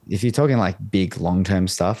if you're talking like big long-term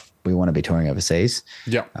stuff, we want to be touring overseas.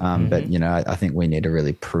 Yeah. But, you know, I think we need to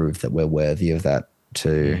really prove that we're worthy of that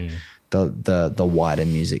to the wider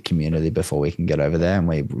music community before we can get over there. And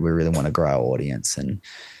we really want to grow our audience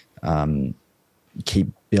and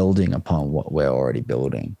keep building upon what we're already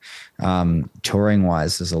building. Touring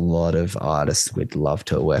wise, there's a lot of artists we'd love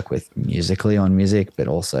to work with musically on music, but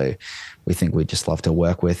also we think we'd just love to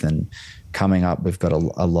work with. And coming up, we've got a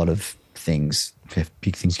lot of things,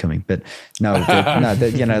 big things coming, but no,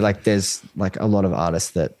 you know, like there's like a lot of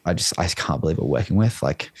artists that I can't believe we're working with.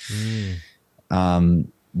 Like,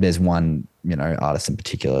 there's one, you know, artist in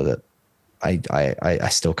particular that I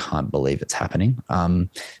still can't believe it's happening.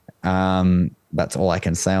 That's all I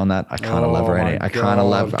can say on that. I can't elaborate any. I can't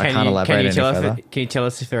elaborate any further. Can you tell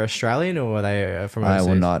us if they're Australian or are they from overseas?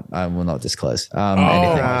 I will not disclose Can't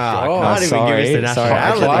anything. even give us the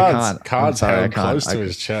nationality. Cards held close to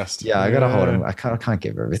his chest. Yeah, I gotta hold him. I can't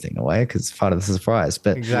give everything away because it's part of the surprise.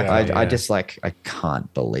 But exactly, I just like, I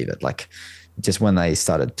can't believe it. Like, just when they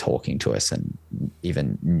started talking to us and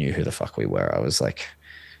even knew who the fuck we were, I was like,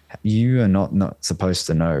 you are not supposed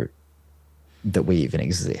to know that we even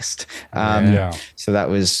exist. So that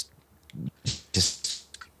was just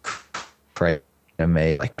crazy to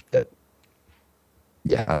me. Like that.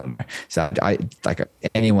 Yeah. So I like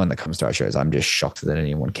anyone that comes to our shows, I'm just shocked that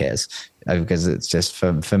anyone cares, because it's just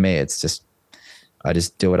for me, it's just, I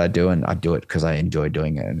just do what I do, and I do it because I enjoy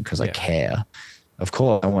doing it and because I care. Of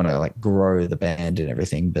course, I want to like grow the band and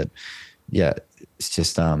everything, but yeah, it's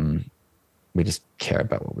just we just care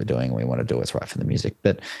about what we're doing. And we want to do what's right for the music.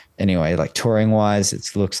 But anyway, like touring wise,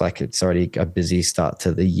 it looks like it's already a busy start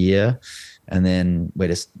to the year. And then we're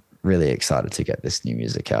just really excited to get this new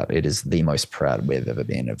music out. It is the most proud we've ever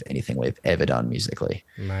been of anything we've ever done musically.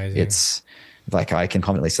 Amazing. It's like, I can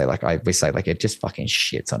confidently say, like, we say, like, it just fucking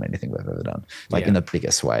shits on anything we've ever done, like in the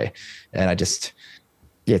biggest way. And I've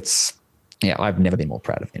never been more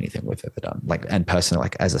proud of anything we've ever done. Like, and personally,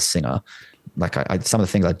 like as a singer, like some of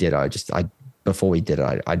the things I did, before we did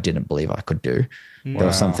it, I didn't believe I could do. Wow. There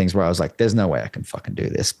were some things where I was like, there's no way I can fucking do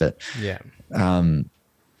this. But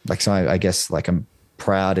like, so I guess, like, I'm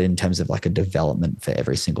proud in terms of like a development for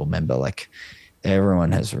every single member. Like,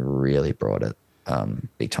 everyone has really brought it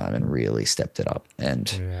big time and really stepped it up. And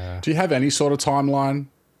do you have any sort of timeline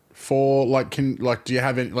for do you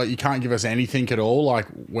have any, like, you can't give us anything at all, like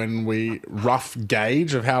when we rough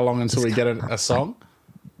gauge of how long until we get a song?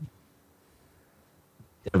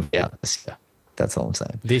 It'll be out this year. That's all I'm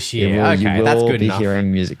saying. This year, you will that's good be enough.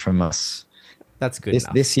 Hearing music from us. That's good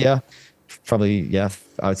enough. This year, probably, yeah.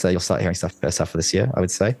 I would say you'll start hearing first half of this year, I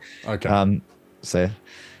would say. Okay. So,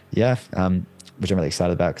 yeah, which I'm really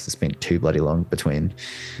excited about because it's been too bloody long between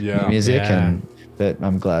music, but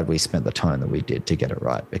I'm glad we spent the time that we did to get it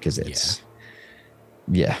right, because it's,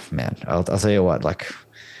 man. I'll tell you what, like,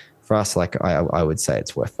 for us, like, I would say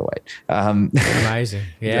it's worth the wait. Amazing.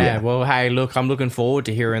 Yeah. Well, hey, look, I'm looking forward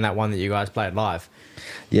to hearing that one that you guys played live.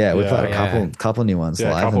 Yeah, we've played a couple new ones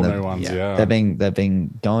live. A couple new ones, They've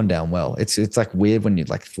been going down well. It's like weird when you're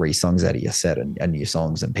like 3 songs out of your set and new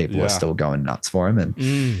songs, and people are still going nuts for them,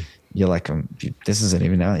 and you're like, this isn't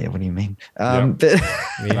even out yet. What do you mean? But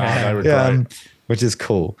they were great. Which is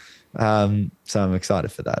cool. So I'm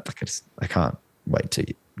excited for that. Like, I can't wait to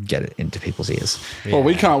get it into people's ears. Well,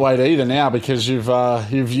 we can't wait either now, because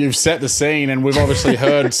you've set the scene, and we've obviously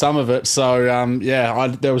heard some of it. So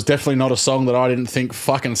there was definitely not a song that I didn't think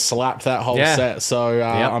fucking slapped that whole set. So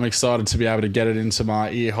I'm excited to be able to get it into my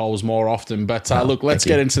ear holes more often. But look, let's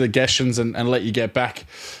get into the questions and let you get back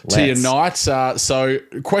to your night. So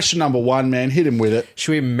question number 1, man, hit him with it.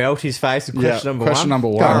 Should we melt his face with question number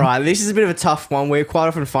one? All right, this is a bit of a tough one. We quite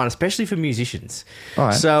often find, especially for musicians. All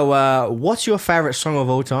right. So what's your favourite song of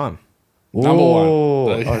all time? Number 1.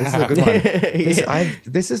 Oh, this is a good one.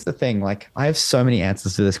 This is the thing. Like, I have so many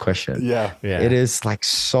answers to this question. Yeah. It is like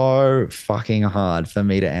so fucking hard for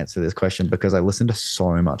me to answer this question because I listen to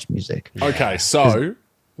so much music. Okay, so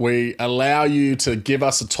we allow you to give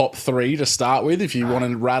us a top 3 to start with if you want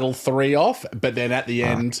to rattle 3 off, but then at the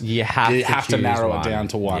end you have to narrow it down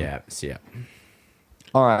to 1. Yeah.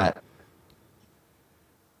 All right.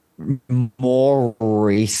 More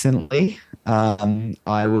recently,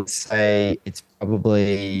 I would say it's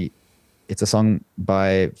a song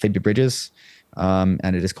by Phoebe Bridgers,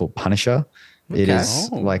 and it is called Punisher. Okay. It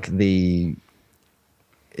is like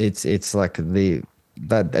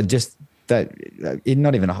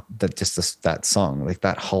that song, like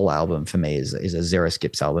that whole album for me is a zero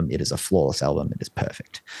skips album. It is a flawless album. It is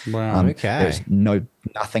perfect. Wow. There's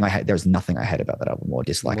nothing I hate about that album or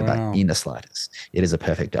dislike about in the slightest. It is a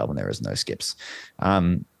perfect album. There is no skips.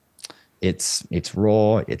 It's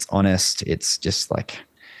raw, it's honest, it's just like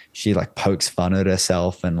she like pokes fun at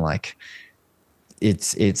herself, and like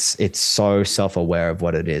it's so self-aware of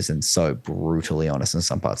what it is and so brutally honest in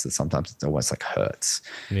some parts that sometimes it almost like hurts.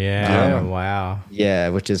 Wow. Yeah,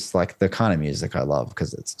 which is like the kind of music I love,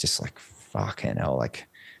 because it's just like, fucking hell, like,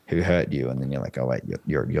 who hurt you? And then you're like, oh wait,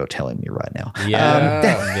 you're telling me right now.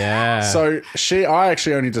 So I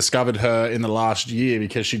actually only discovered her in the last year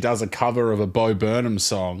because she does a cover of a Bo Burnham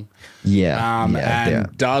song.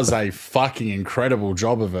 And does a fucking incredible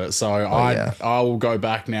job of it. So I will go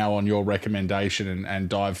back now on your recommendation and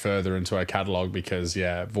dive further into her catalog, because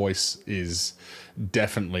voice is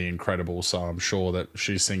definitely incredible. So I'm sure that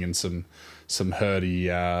she's singing some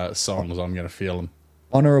hurty songs. I'm going to feel them.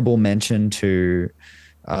 Honorable mention to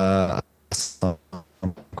a song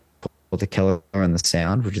called The Killer and the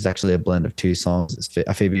Sound, which is actually a blend of 2 songs. It's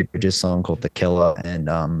a Phoebe Bridgers song called The Killer and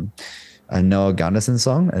a Noah Gunderson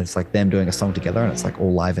song, and it's like them doing a song together, and it's like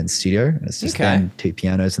all live in studio, and it's just them, 2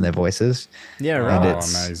 pianos and their voices. Yeah, right. And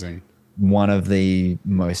it's amazing. One of the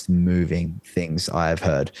most moving things I've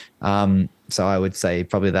heard. So I would say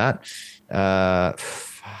probably that.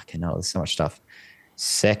 Fucking hell, there's so much stuff.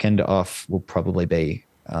 Second off will probably be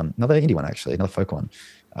another indie one, actually, another folk one.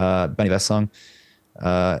 Bunny Vest song.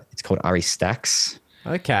 It's called Ari Stacks.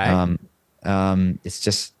 Okay. It's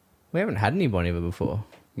just, we haven't had any Bon Iver before.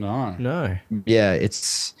 No. Yeah,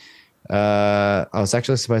 it's I was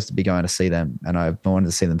actually supposed to be going to see them, and I've wanted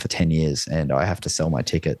to see them for 10 years, and I have to sell my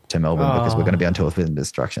ticket to Melbourne because we're going to be on tour with Within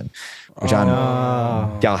Destruction, which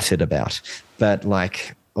I'm gutted about. But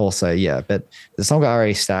like, also, yeah, but the song got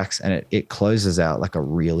RE Stacks, and it closes out like a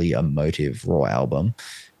really emotive Raw album.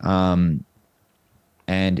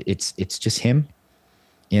 And it's just him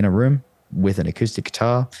in a room with an acoustic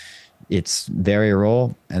guitar. It's very raw,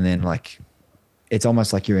 and then like, it's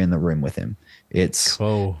almost like you're in the room with him. It's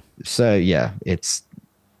cool. So yeah, it's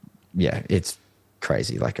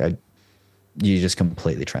crazy. Like you just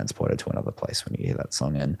completely transported to another place when you hear that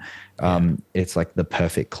song, and it's like the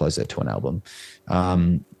perfect closer to an album.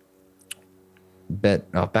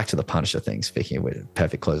 But back to the Punisher thing. Speaking of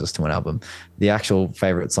perfect closers to an album, the actual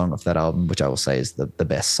favorite song of that album, which I will say is the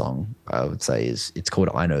best song, I would say it's called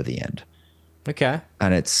 "I Know the End." Okay,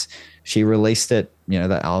 and she released it,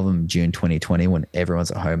 that album June 2020 when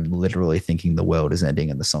everyone's at home literally thinking the world is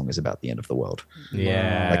ending and the song is about the end of the world.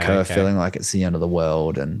 Yeah. Like her feeling like it's the end of the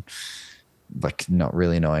world and like not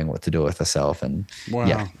really knowing what to do with herself. And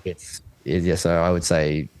so I would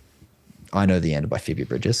say I Know the End by Phoebe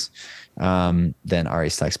Bridgers. Then RE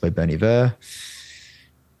Stacks by Bon Iver.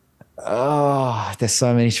 Oh, there's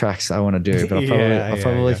so many tracks I want to do, but I'll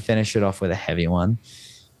probably finish it off with a heavy one.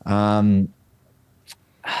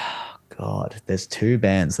 God, there's two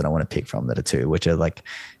bands that I want to pick from that are two, which are like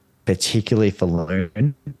particularly for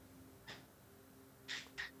Loon,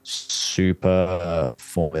 super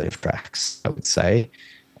formative tracks, I would say.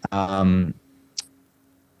 I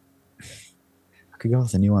could go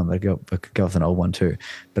with a new one, but I could go with an old one too.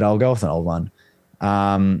 But I'll go with an old one.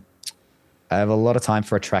 I have a lot of time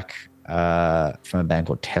for a track from a band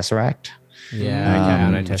called Tesseract. Yeah, okay,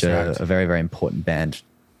 I know Tesseract. Which are a very, very important band.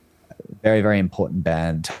 Very, very important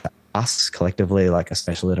band to us collectively, like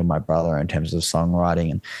especially to my brother in terms of songwriting.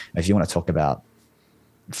 And if you want to talk about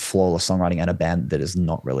flawless songwriting and a band that has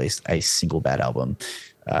not released a single bad album,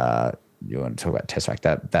 you want to talk about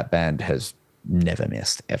Tesseract. That band has never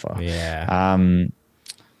missed ever. Yeah.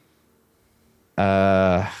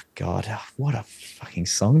 God, what a fucking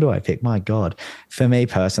song do I pick? My God. For me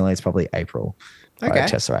personally, it's probably April by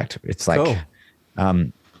Tesseract. It's like, cool.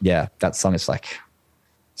 That song is like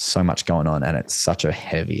so much going on, and it's such a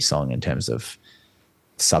heavy song in terms of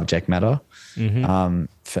subject matter. Mm-hmm.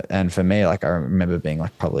 And for me, like I remember being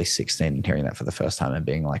like probably 16 and hearing that for the first time and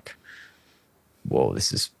being like, whoa,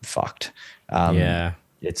 this is fucked.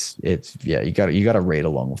 It's you got to read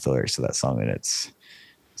along with the lyrics of that song, and it's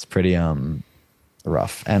pretty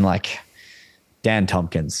rough. And like Dan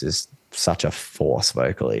Tompkins is such a force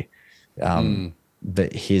vocally.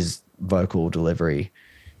 That his vocal delivery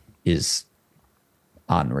is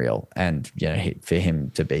unreal, and for him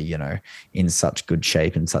to be in such good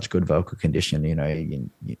shape and such good vocal condition,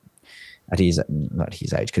 at his not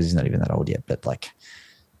his age, because he's not even that old yet, but like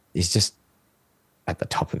he's just at the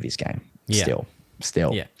top of his game. Still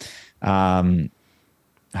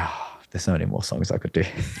there's so many more songs I could do.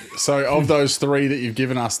 So of those three that you've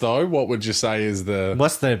given us though, what would you say is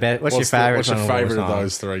what's your favorite? What's your favorite of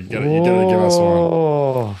those three? You gotta give us one.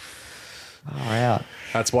 All right.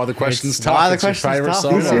 That's why the question's tough. It's your favorite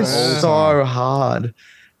song. This is so hard.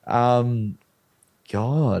 God.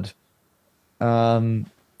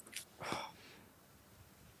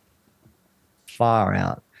 Far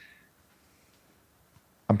out.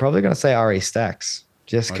 I'm probably going to say RE Stacks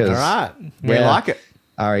just because. All right. We like it.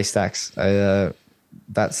 RE Stacks. That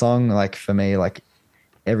song, like for me, like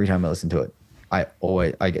every time I listen to it, I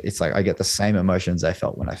get the same emotions I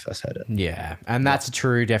felt when I first heard it. Yeah, and that's a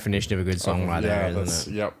true definition of a good song right there,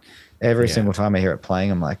 isn't it? Yep. Every single time I hear it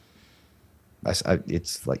playing, I'm like,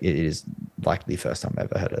 it's like it is like the first time I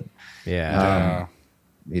ever heard it. Yeah.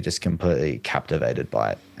 You're just completely captivated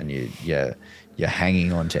by it, and you're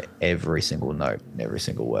hanging on to every single note and every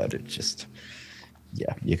single word. It's just.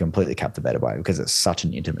 Yeah, you're completely captivated by it because it's such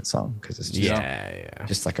an intimate song. Because it's just,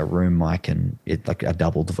 just like a room mic and it like a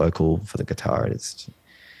doubled vocal for the guitar. It's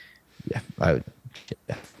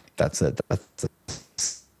that's it.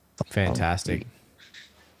 That's fantastic.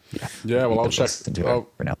 Yeah, well, I'll check.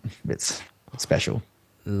 It's special.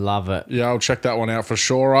 Love it. Yeah, I'll check that one out for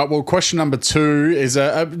sure. All right. Well, question number 2 is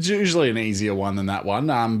usually an easier one than that one.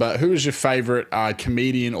 But who is your favorite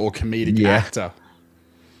comedian or comedic actor?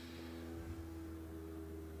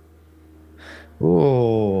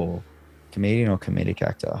 Oh, comedian or comedic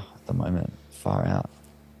actor at the moment? Far out.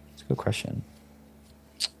 It's a good question.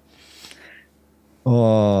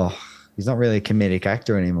 Oh, he's not really a comedic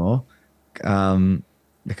actor anymore,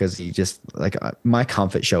 because he just like my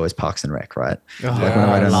comfort show is Parks and Rec, right? Oh, like when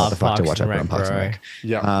I don't know what the fuck to watch, I put on Parks and Rec.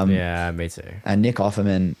 Yeah, yeah, me too. And Nick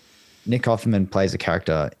Offerman Nick Offerman plays a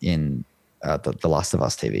character in the Last of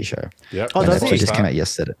Us TV show. Yep. Oh, does he? It just came out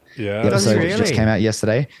yesterday. Yeah. The episode really? just came out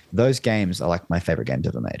yesterday. Those games are like my favorite games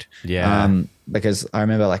ever made. Yeah. Because I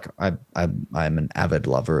remember like I'm an avid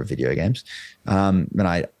lover of video games. And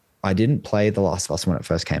I didn't play The Last of Us when it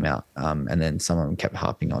first came out. And then someone kept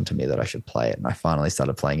harping on to me that I should play it. And I finally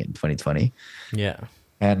started playing it in 2020. Yeah.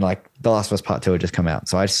 And like The Last of Us Part 2 had just come out.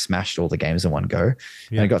 So I smashed all the games in one go.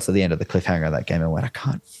 And I got to the end of the cliffhanger of that game and went, I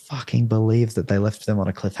can't fucking believe that they left them on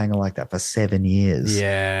a cliffhanger like that for 7 years.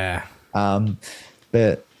 Yeah.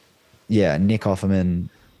 But yeah, Nick Offerman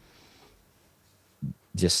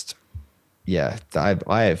just, yeah,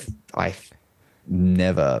 I've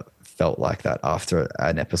never felt like that after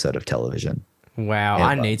an episode of television. Wow. Ever.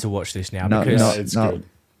 I need to watch this now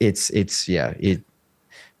it's good.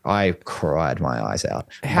 I cried my eyes out.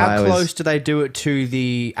 How close do they do it to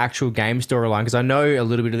the actual game storyline? Because I know a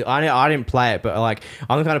little bit of I didn't play it, but like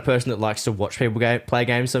I'm the kind of person that likes to watch people play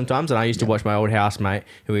games sometimes, and I used to watch my old housemate,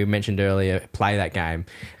 who we mentioned earlier, play that game.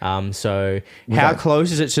 So how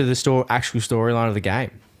close is it to the actual storyline of the game?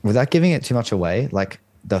 Without giving it too much away, like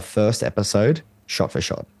the first episode, shot for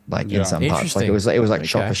shot, like in some parts, like it was like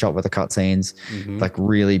shot for shot with the cutscenes, like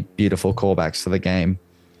really beautiful callbacks to the game.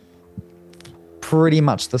 Pretty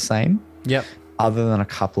much the same. Yep. Other than a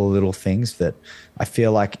couple of little things that I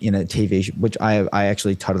feel like in a TV show, which I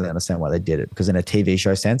actually totally understand why they did it, because in a TV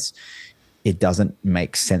show sense, it doesn't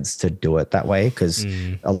make sense to do it that way, because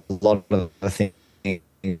a lot of the things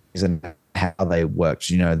and how they worked,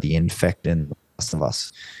 you know, the Infect and The Last of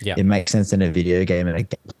Us, it makes sense in a video game and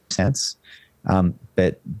it makes sense,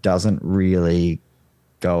 but doesn't really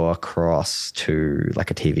go across to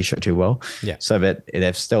like a TV show too well. Yeah. So that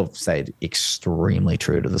they've still stayed extremely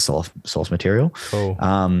true to the source material. Cool.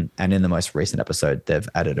 And in the most recent episode, they've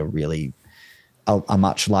added a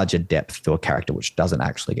much larger depth to a character which doesn't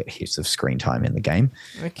actually get heaps of screen time in the game.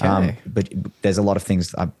 Okay. But there's a lot of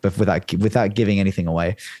things, but without giving anything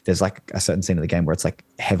away, there's like a certain scene of the game where it's like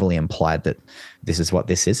heavily implied that this is what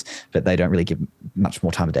this is, but they don't really give much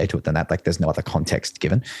more time of day to it than that. Like there's no other context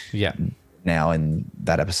given. Yeah. Now in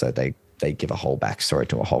that episode, they give a whole backstory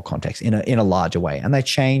to a whole context in a larger way, and they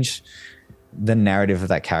change the narrative of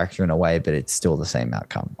that character in a way, but it's still the same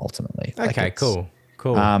outcome ultimately. Okay, cool.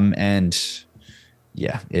 And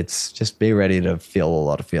yeah, it's just be ready to feel a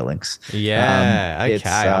lot of feelings. Yeah, okay.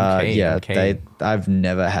 I'm keen. I've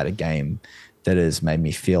never had a game that has made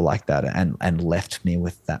me feel like that and left me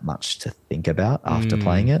with that much to think about after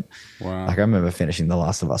playing it. Wow. Like I remember finishing The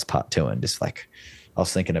Last of Us Part 2 and just like I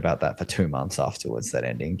was thinking about that for 2 months afterwards, that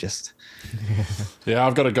ending. Just yeah,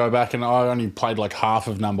 I've got to go back, and I only played like half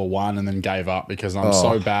of number 1 and then gave up because I'm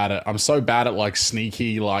so bad at like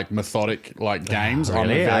sneaky, like methodic like games. Really? I'm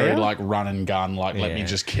a very like run and gun, like let me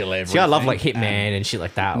just kill everything. See, I love like Hitman and shit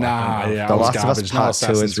like that. The Last of Us Part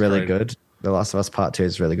 2 is really good. The Last of Us Part 2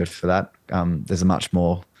 is really good for that. There's a much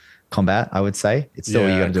more combat, I would say. It's still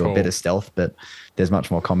you got to do a bit of stealth, but there's much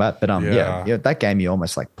more combat. But that game you're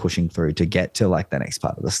almost like pushing through to get to like the next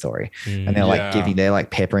part of the story, and they're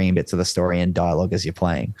like peppering bits of the story and dialogue as you're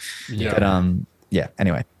playing. Yeah. But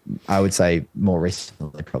anyway, I would say more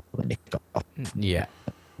recently probably Nick Off. Yeah.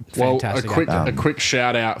 Well, Fantastic. a quick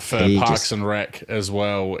shout out for Parks and Rec as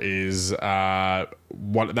well is that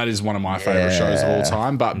is one of my favorite shows of all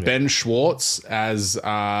time. But Ben Schwartz as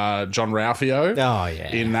John Ralphio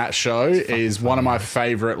in that show is one of my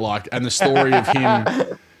favorite. Like, and the story of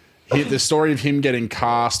him. The story of him getting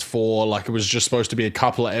cast for, like, it was just supposed to be a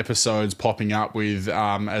couple of episodes popping up with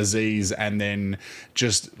Aziz, and then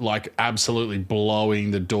just like absolutely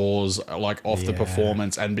blowing the doors like off the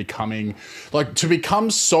performance and becoming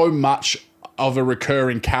so much of a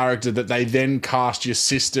recurring character that they then cast your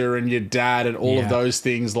sister and your dad and all of those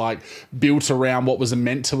things, like built around what was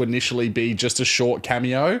meant to initially be just a short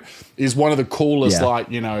cameo, is one of the coolest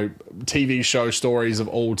TV show stories of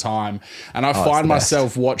all time. And I find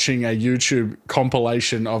myself watching a YouTube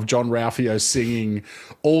compilation of John Ralphio singing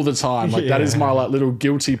all the time. Like that is my like little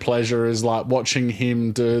guilty pleasure, is like watching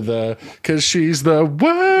him do the "'cause she's the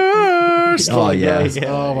worst."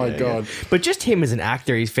 Oh my god. But just him as an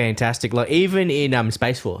actor, he's fantastic. Like even in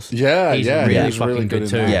Space Force. He's really fucking really good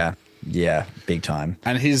too. Yeah, big time.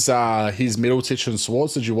 And his Middletich and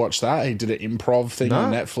Swartz, did you watch that? He did an improv thing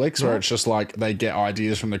on Netflix where it's just like they get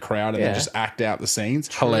ideas from the crowd and they just act out the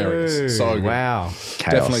scenes. Hilarious. So good. Wow.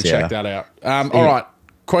 Definitely check that out. All right.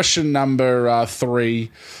 Question number 3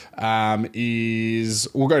 is,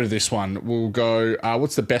 we'll go to this one. We'll go,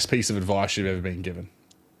 what's the best piece of advice you've ever been given?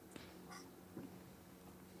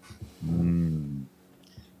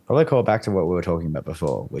 Probably call back to what we were talking about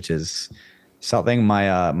before, which is Something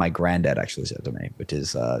my granddad actually said to me, which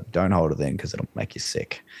is don't hold it in because it'll make you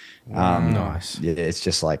sick. Nice. Yeah, it's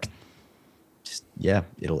just like,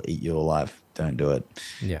 it'll eat you alive. Don't do it.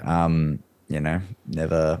 Yeah.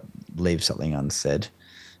 Never leave something unsaid.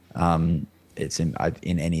 It's in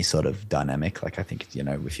any sort of dynamic. Like I think, if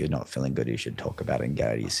you're not feeling good, you should talk about it and get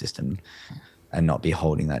out of your system and not be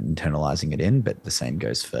holding that, internalizing it in. But the same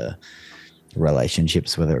goes for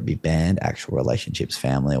relationships, whether it be band, actual relationships,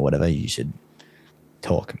 family, or whatever. You should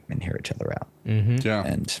talk and hear each other out. Mm-hmm. Yeah.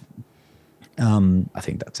 And I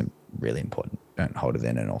think that's really important. Don't hold it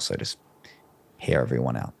in, and also just hear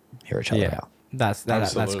everyone out, hear each other out. That's great.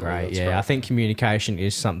 That's Yeah, great. I think communication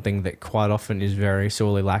is something that quite often is very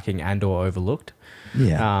sorely lacking and or overlooked.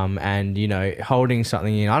 Yeah. And holding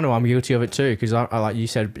something in. I know I'm guilty of it too, because I like you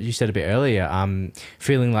said a bit earlier.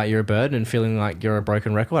 Feeling like you're a burden and feeling like you're a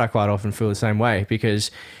broken record. I quite often feel the same way,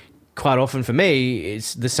 because quite often for me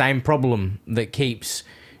it's the same problem that keeps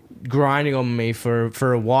grinding on me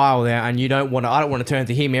for a while there, and I don't want to turn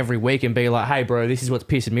to him every week and be like, hey bro, this is what's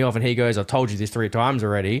pissing me off, and he goes, I've told you this 3 times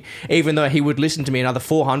already, even though he would listen to me another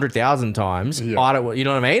 400,000 times. I don't, you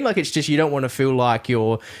know what I mean? Like, it's just, you don't want to feel like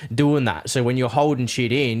you're doing that. So when you're holding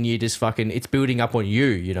shit in, you just it's building up on you.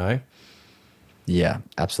 Yeah,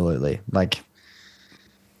 absolutely. Like,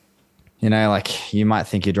 like you might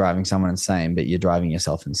think you're driving someone insane, but you're driving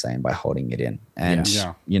yourself insane by holding it in. And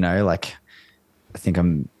like, I think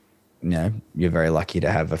you're very lucky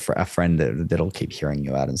to have a friend that'll keep hearing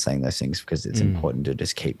you out and saying those things, because it's important to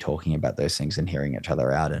just keep talking about those things and hearing each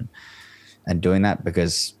other out and doing that,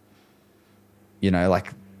 because,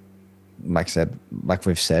 like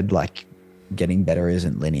we've said, like getting better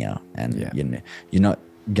isn't linear, and you're not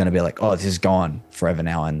going to be like, oh, this is gone forever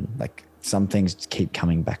now. And like some things keep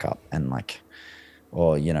coming back up, and like,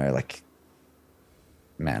 or, like,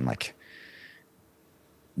 man, like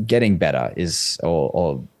getting better is,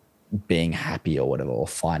 or being happy or whatever, or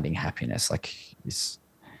finding happiness, like it's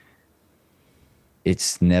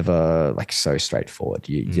never like so straightforward.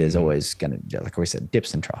 There's always gonna, like we said,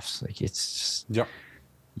 dips and troughs. Like it's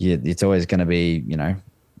it's always gonna be,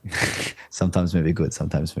 sometimes maybe good,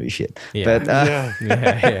 sometimes maybe shit. But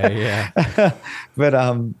but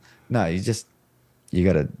no, you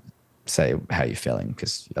gotta say how you're feeling,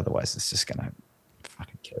 because otherwise it's just gonna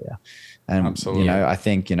fucking kill you. And absolutely. I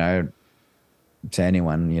think, to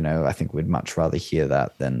anyone, I think we'd much rather hear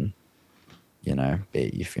that than, be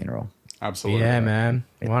at your funeral. Absolutely. Yeah, man.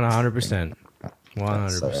 100%.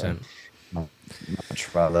 100%.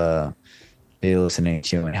 Much rather be listening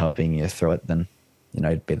to you and helping you through it than,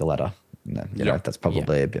 be the latter. That's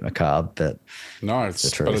probably a bit macabre, but no, it's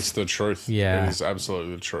the truth. But it's the truth. Yeah, it is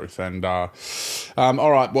absolutely the truth. And all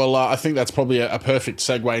right, well, I think that's probably a perfect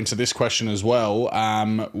segue into this question as well.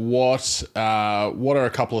 What are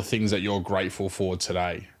a couple of things that you're grateful for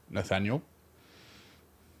today, Nathaniel?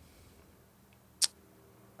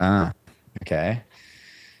 Okay.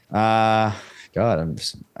 God,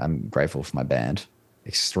 I'm grateful for my band.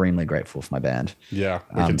 Extremely grateful for my band. Yeah,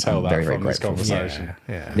 we can tell that from this conversation.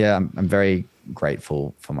 Yeah, I'm very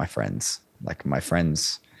grateful for my friends. Like, my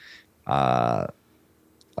friends are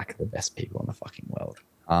like the best people in the fucking world.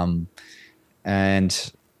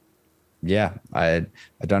 And yeah, I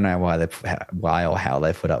don't know why or how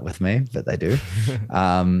they put up with me, but they do.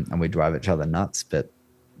 And we drive each other nuts, but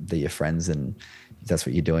they're your friends, and that's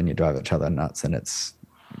what you're doing. You drive each other nuts, and it's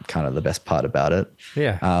kind of the best part about it.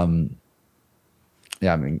 Yeah.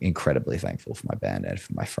 I'm incredibly thankful for my band and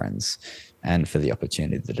for my friends, and for the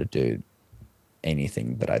opportunity to do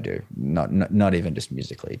anything that I do. Not even just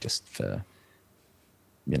musically, just for,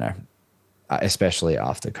 especially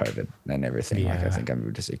after COVID and everything. Yeah. Like, I think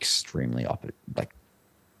I'm just extremely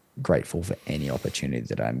grateful for any opportunity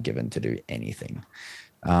that I'm given to do anything.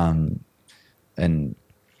 And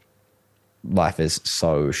life is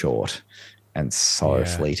so short and so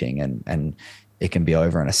fleeting, and it can be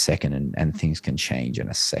over in a second, and things can change in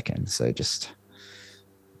a second. So just,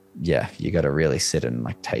 you got to really sit and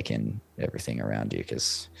like take in everything around you,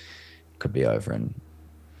 because it could be over in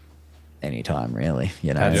any time, really.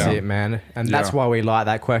 That's it, man. And that's why we like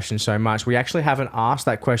that question so much. We actually haven't asked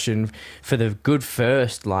that question for the good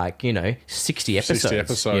first, 60 episodes. 60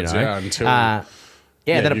 episodes, until... then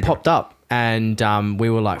it popped up. And we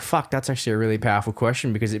were like, fuck, that's actually a really powerful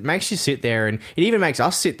question, because it makes you sit there, and it even makes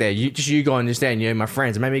us sit there. You go and understand, my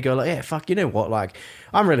friends. It made me go like, yeah, fuck, you know what? Like,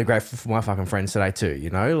 I'm really grateful for my fucking friends today too,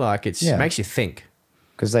 Like, it makes you think.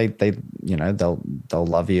 Because they they'll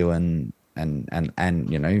love you, and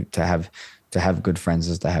to have good friends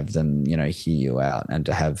is to have them, hear you out, and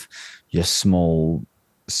to have your small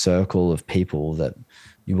circle of people that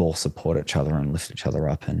you all support each other and lift each other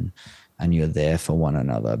up, and and you're there for one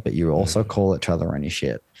another, but you also call each other on your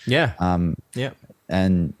shit. Yeah. Yeah.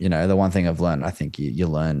 And, you know, the one thing I've learned, I think you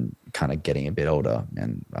learn kind of getting a bit older,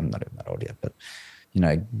 and I'm not even that old yet, but, you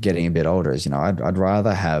know, getting a bit older is, you know, I'd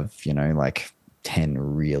rather have, you know, like 10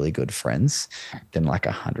 really good friends than like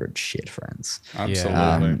 100 shit friends.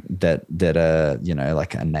 Absolutely. That are, you know,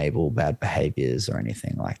 like enable bad behaviors or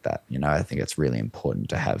anything like that. You know, I think it's really important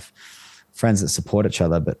to have friends that support each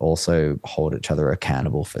other, but also hold each other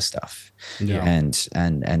accountable for stuff. Yeah.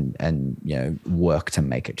 And you know, work to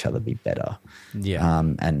make each other be better. Yeah.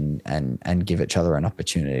 And give each other an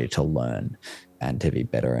opportunity to learn and to be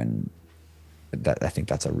better. And that, I think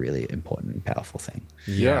that's a really important and powerful thing.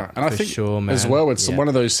 Yeah. And I think sure, man. as well, it's one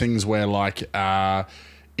of those things where like,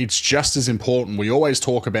 it's just as important. We always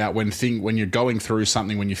talk about when you're going through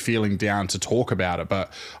something, when you're feeling down, to talk about it.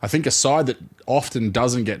 But I think a side that often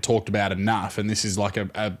doesn't get talked about enough, and this is like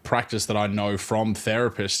a practice that I know from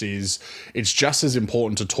therapists, is it's just as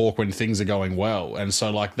important to talk when things are going well. And so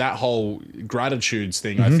like that whole gratitudes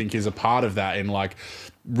thing, I think, is a part of that, in like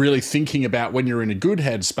really thinking about when you're in a good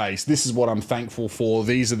headspace, this is what I'm thankful for.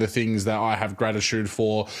 These are the things that I have gratitude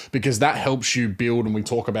for, because that helps you build, and we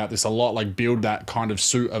talk about this a lot, like build that kind of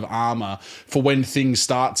suit of armor for when things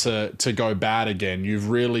start to go bad again.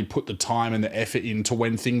 You've really put the time and the effort into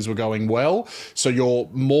when things were going well. So you're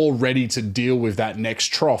more ready to deal with that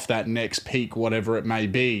next trough, that next peak, whatever it may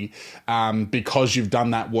be, because you've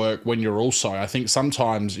done that work when you're also, I think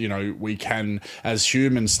sometimes, you know, we can as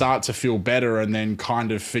humans start to feel better and then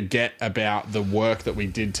kind of forget about the work that we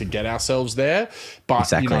did to get ourselves there. But,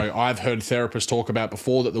 exactly. You know, I've heard therapists talk about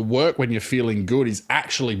before that the work when you're feeling good is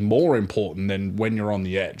actually more important than when you're on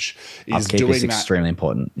the edge. Upkeep is extremely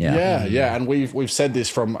important. Yeah. Yeah. And we've said this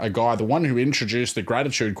from a guy, the one who introduced the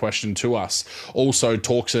gratitude question to us, also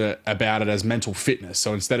talks about it as mental fitness.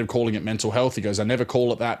 So instead of calling it mental health, he goes, I never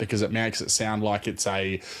call it that because it makes it sound like it's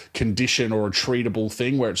a condition or a treatable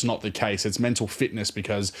thing, where it's not the case. It's mental fitness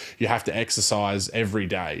because you have to exercise every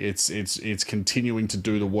day. It's continuing to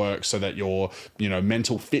do the work so that your, you know,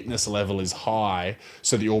 mental fitness level is high,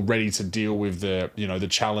 so that you're ready to deal with the, you know, the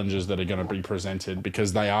challenges that are going to be presented,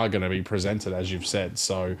 because they are going to be presented, as you've said.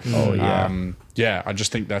 So, yeah, I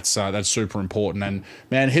just think that's super important. And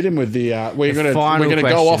man, hit him with the we're gonna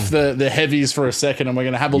go off the heavies for a second, and we're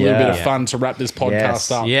gonna have a little bit of fun to wrap this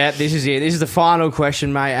podcast up. Yeah, this is it. This is the final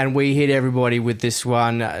question, mate, and we hit everybody with this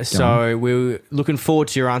one. So we're looking forward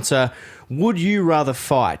to your answer. Would you rather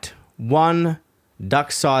fight one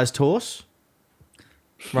duck-sized horse?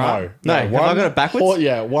 Right? No, have I got it backwards?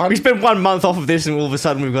 One. We spent 1 month off of this, and all of a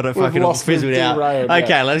sudden we've got it fucking all fizzled out.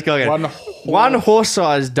 Okay, let's go again. One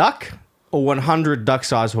horse-sized duck or 100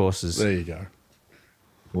 duck-sized horses? There you go.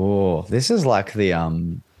 Oh, this is like the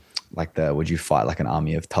would you fight like an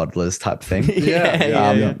army of toddlers type thing?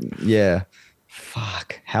 Yeah.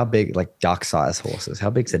 Fuck. How big, like duck-sized horses? How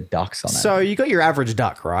big's a duck's on it? So you got your average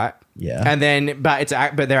duck, right? Yeah. And then, but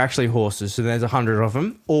they're actually horses. So there's 100 of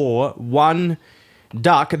them, or one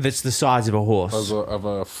duck that's the size of a horse. Of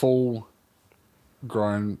a full-grown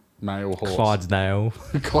male horse. Clydesdale.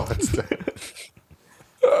 Clydesdale.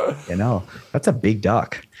 You know, that's a big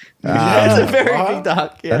duck. That's a very big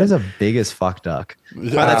duck. Yeah. That is a big as fuck duck.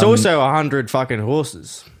 But that's also 100 fucking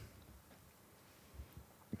horses.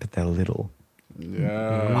 But they're little.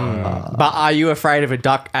 Yeah. But are you afraid of a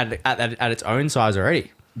duck at its own size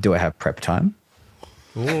already? Do I have prep time?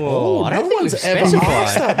 Oh, I don't no think one's we've ever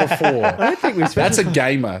asked specified. that before. I don't think we've specified. That's a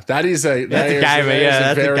gamer. That's a gamer.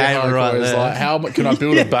 Yeah, that's a gamer right there. Like, how can I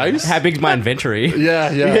build a base? How big's my inventory?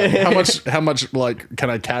 Yeah. How much like can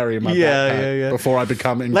I carry in my backpack before I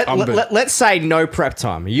become incumbent? Let's say no prep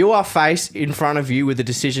time. You are faced in front of you with the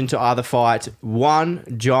decision to either fight one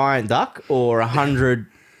giant duck or 100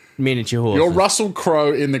 miniature horses. You're Russell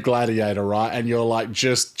Crowe in The Gladiator, right? And you're like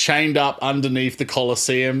just chained up underneath the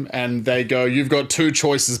Colosseum, and they go, you've got two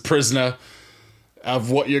choices, prisoner,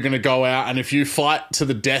 of what you're going to go out. And if you fight to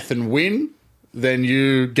the death and win, then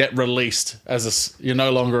you get released you're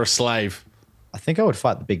no longer a slave. I think I would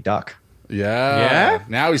fight the big duck. Yeah.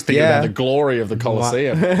 Now he's thinking about the glory of the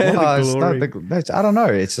Colosseum. I don't know.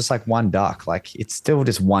 It's just like one duck. Like it's still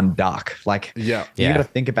just one duck. Like you got to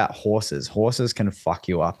think about horses. Horses can fuck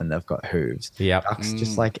you up, and they've got hooves. Yeah, ducks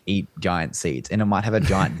just like eat giant seeds, and it might have a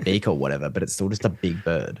giant beak or whatever, but it's still just a big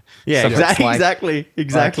bird. Yeah, so exactly.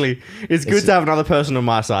 It's good to have another person on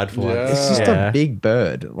my side for it. It's just a big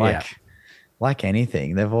bird. Like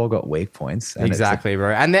anything, they've all got weak points. And exactly,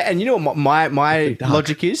 bro. And you know what my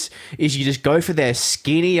logic is you just go for their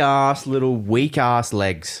skinny ass little weak ass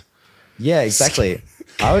legs. Yeah, exactly.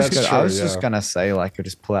 I was That's just gonna say like I'll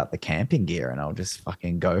just pull out the camping gear and I'll just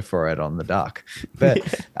fucking go for it on the duck. But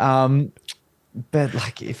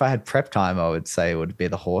like if I had prep time, I would say it would be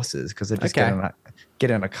the horses because I just get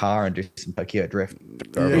in a car and do some Tokyo drift.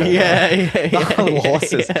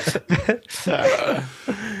 Horses.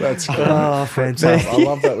 That's cool. Oh, fantastic. I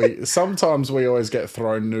love that sometimes we always get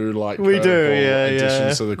thrown new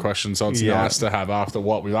additions to the question, so it's nice to have after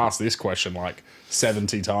what we've asked this question like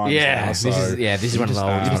 70 times. Yeah, now, this is one of the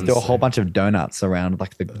old Just ones. do a whole bunch of donuts around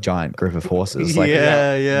like the giant group of horses, like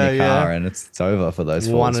in your car, and it's over for those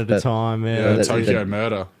one fools. at a time. Tokyo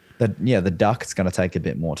Murder. The duck is going to take a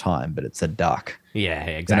bit more time, but it's a duck. Yeah,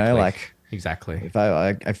 exactly. You know, like exactly.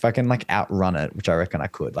 if I can like outrun it, which I reckon I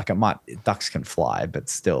could. Like ducks can fly, but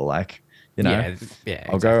still, like you know,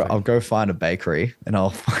 I'll go find a bakery and I'll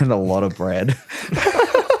find a lot of bread.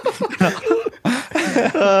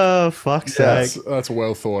 Oh, fuck's sake. That's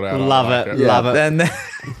well thought out. Love it. Love it. Then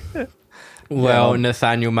Well,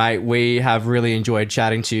 Nathaniel, mate, we have really enjoyed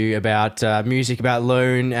chatting to you about music, about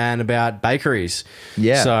Loon, and about bakeries.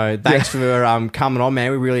 Yeah. So thanks for coming on,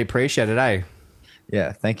 man. We really appreciate it, eh?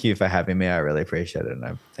 Yeah, thank you for having me. I really appreciate it.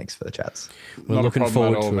 And thanks for the chats. We're Not looking a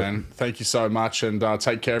problem forward at all, to man. Thank you so much, and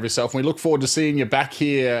take care of yourself. And we look forward to seeing you back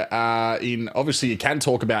here. Obviously, you can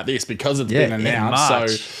talk about this because it's been announced.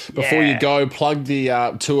 So before you go, plug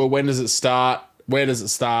the tour. When does it start? Where does it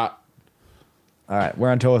start? All right, we're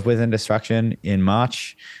on tour with Within Destruction in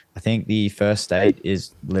March. I think the first date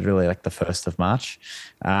is literally like the 1st of March.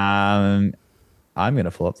 I'm going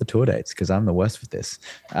to pull up the tour dates because I'm the worst with this.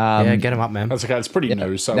 get them up, man. That's okay. It's pretty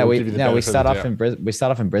new, so we'll give you the benefit we start of the off doubt. we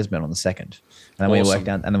start off in Brisbane on the 2nd, and then we work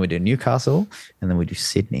down, and then we do Newcastle, and then we do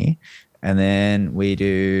Sydney, and then we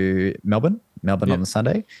do Melbourne on the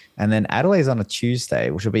Sunday, and then Adelaide's on a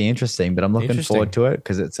Tuesday, which will be interesting. But I'm looking forward to it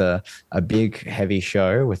because it's a big, heavy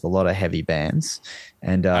show with a lot of heavy bands,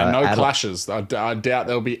 and no clashes. I doubt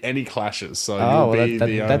there'll be any clashes. So you'll be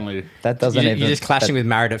the only. That doesn't You're even. just clashing with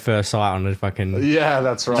Married at First Sight on a fucking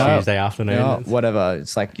That's right. Tuesday afternoon. Whatever.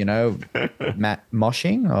 It's like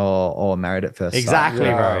moshing or Married at First Sight.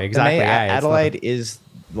 Exactly, bro. Exactly. To me, Yeah, Adelaide is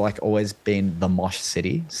like always been the mosh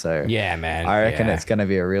city. So yeah, man. I reckon it's going to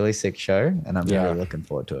be a really sick show, and I'm really looking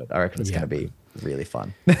forward to it. I reckon it's going to be really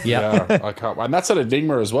fun. Yeah. I can't. And that's at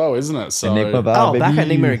Enigma as well, isn't it? So Enigma Bar, back at baby.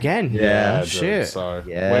 Enigma again. yeah, shit. Dude, so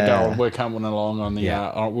Yeah. we're coming along on the.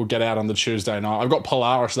 We'll get out on the Tuesday night. I've got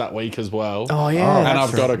Polaris that week as well. Oh yeah. and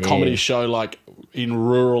that's I've got a right. comedy show like in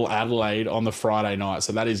rural Adelaide on the Friday night.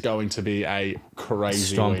 So that is going to be a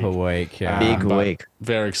crazy Stomper week. Yeah. Big but week.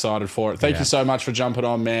 Very excited for it. Thank you so much for jumping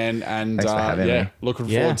on, man. And Thanks for having me. looking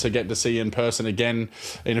forward to getting to see you in person again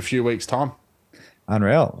in a few weeks' time.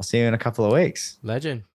 Unreal. I'll see you in a couple of weeks. Legend.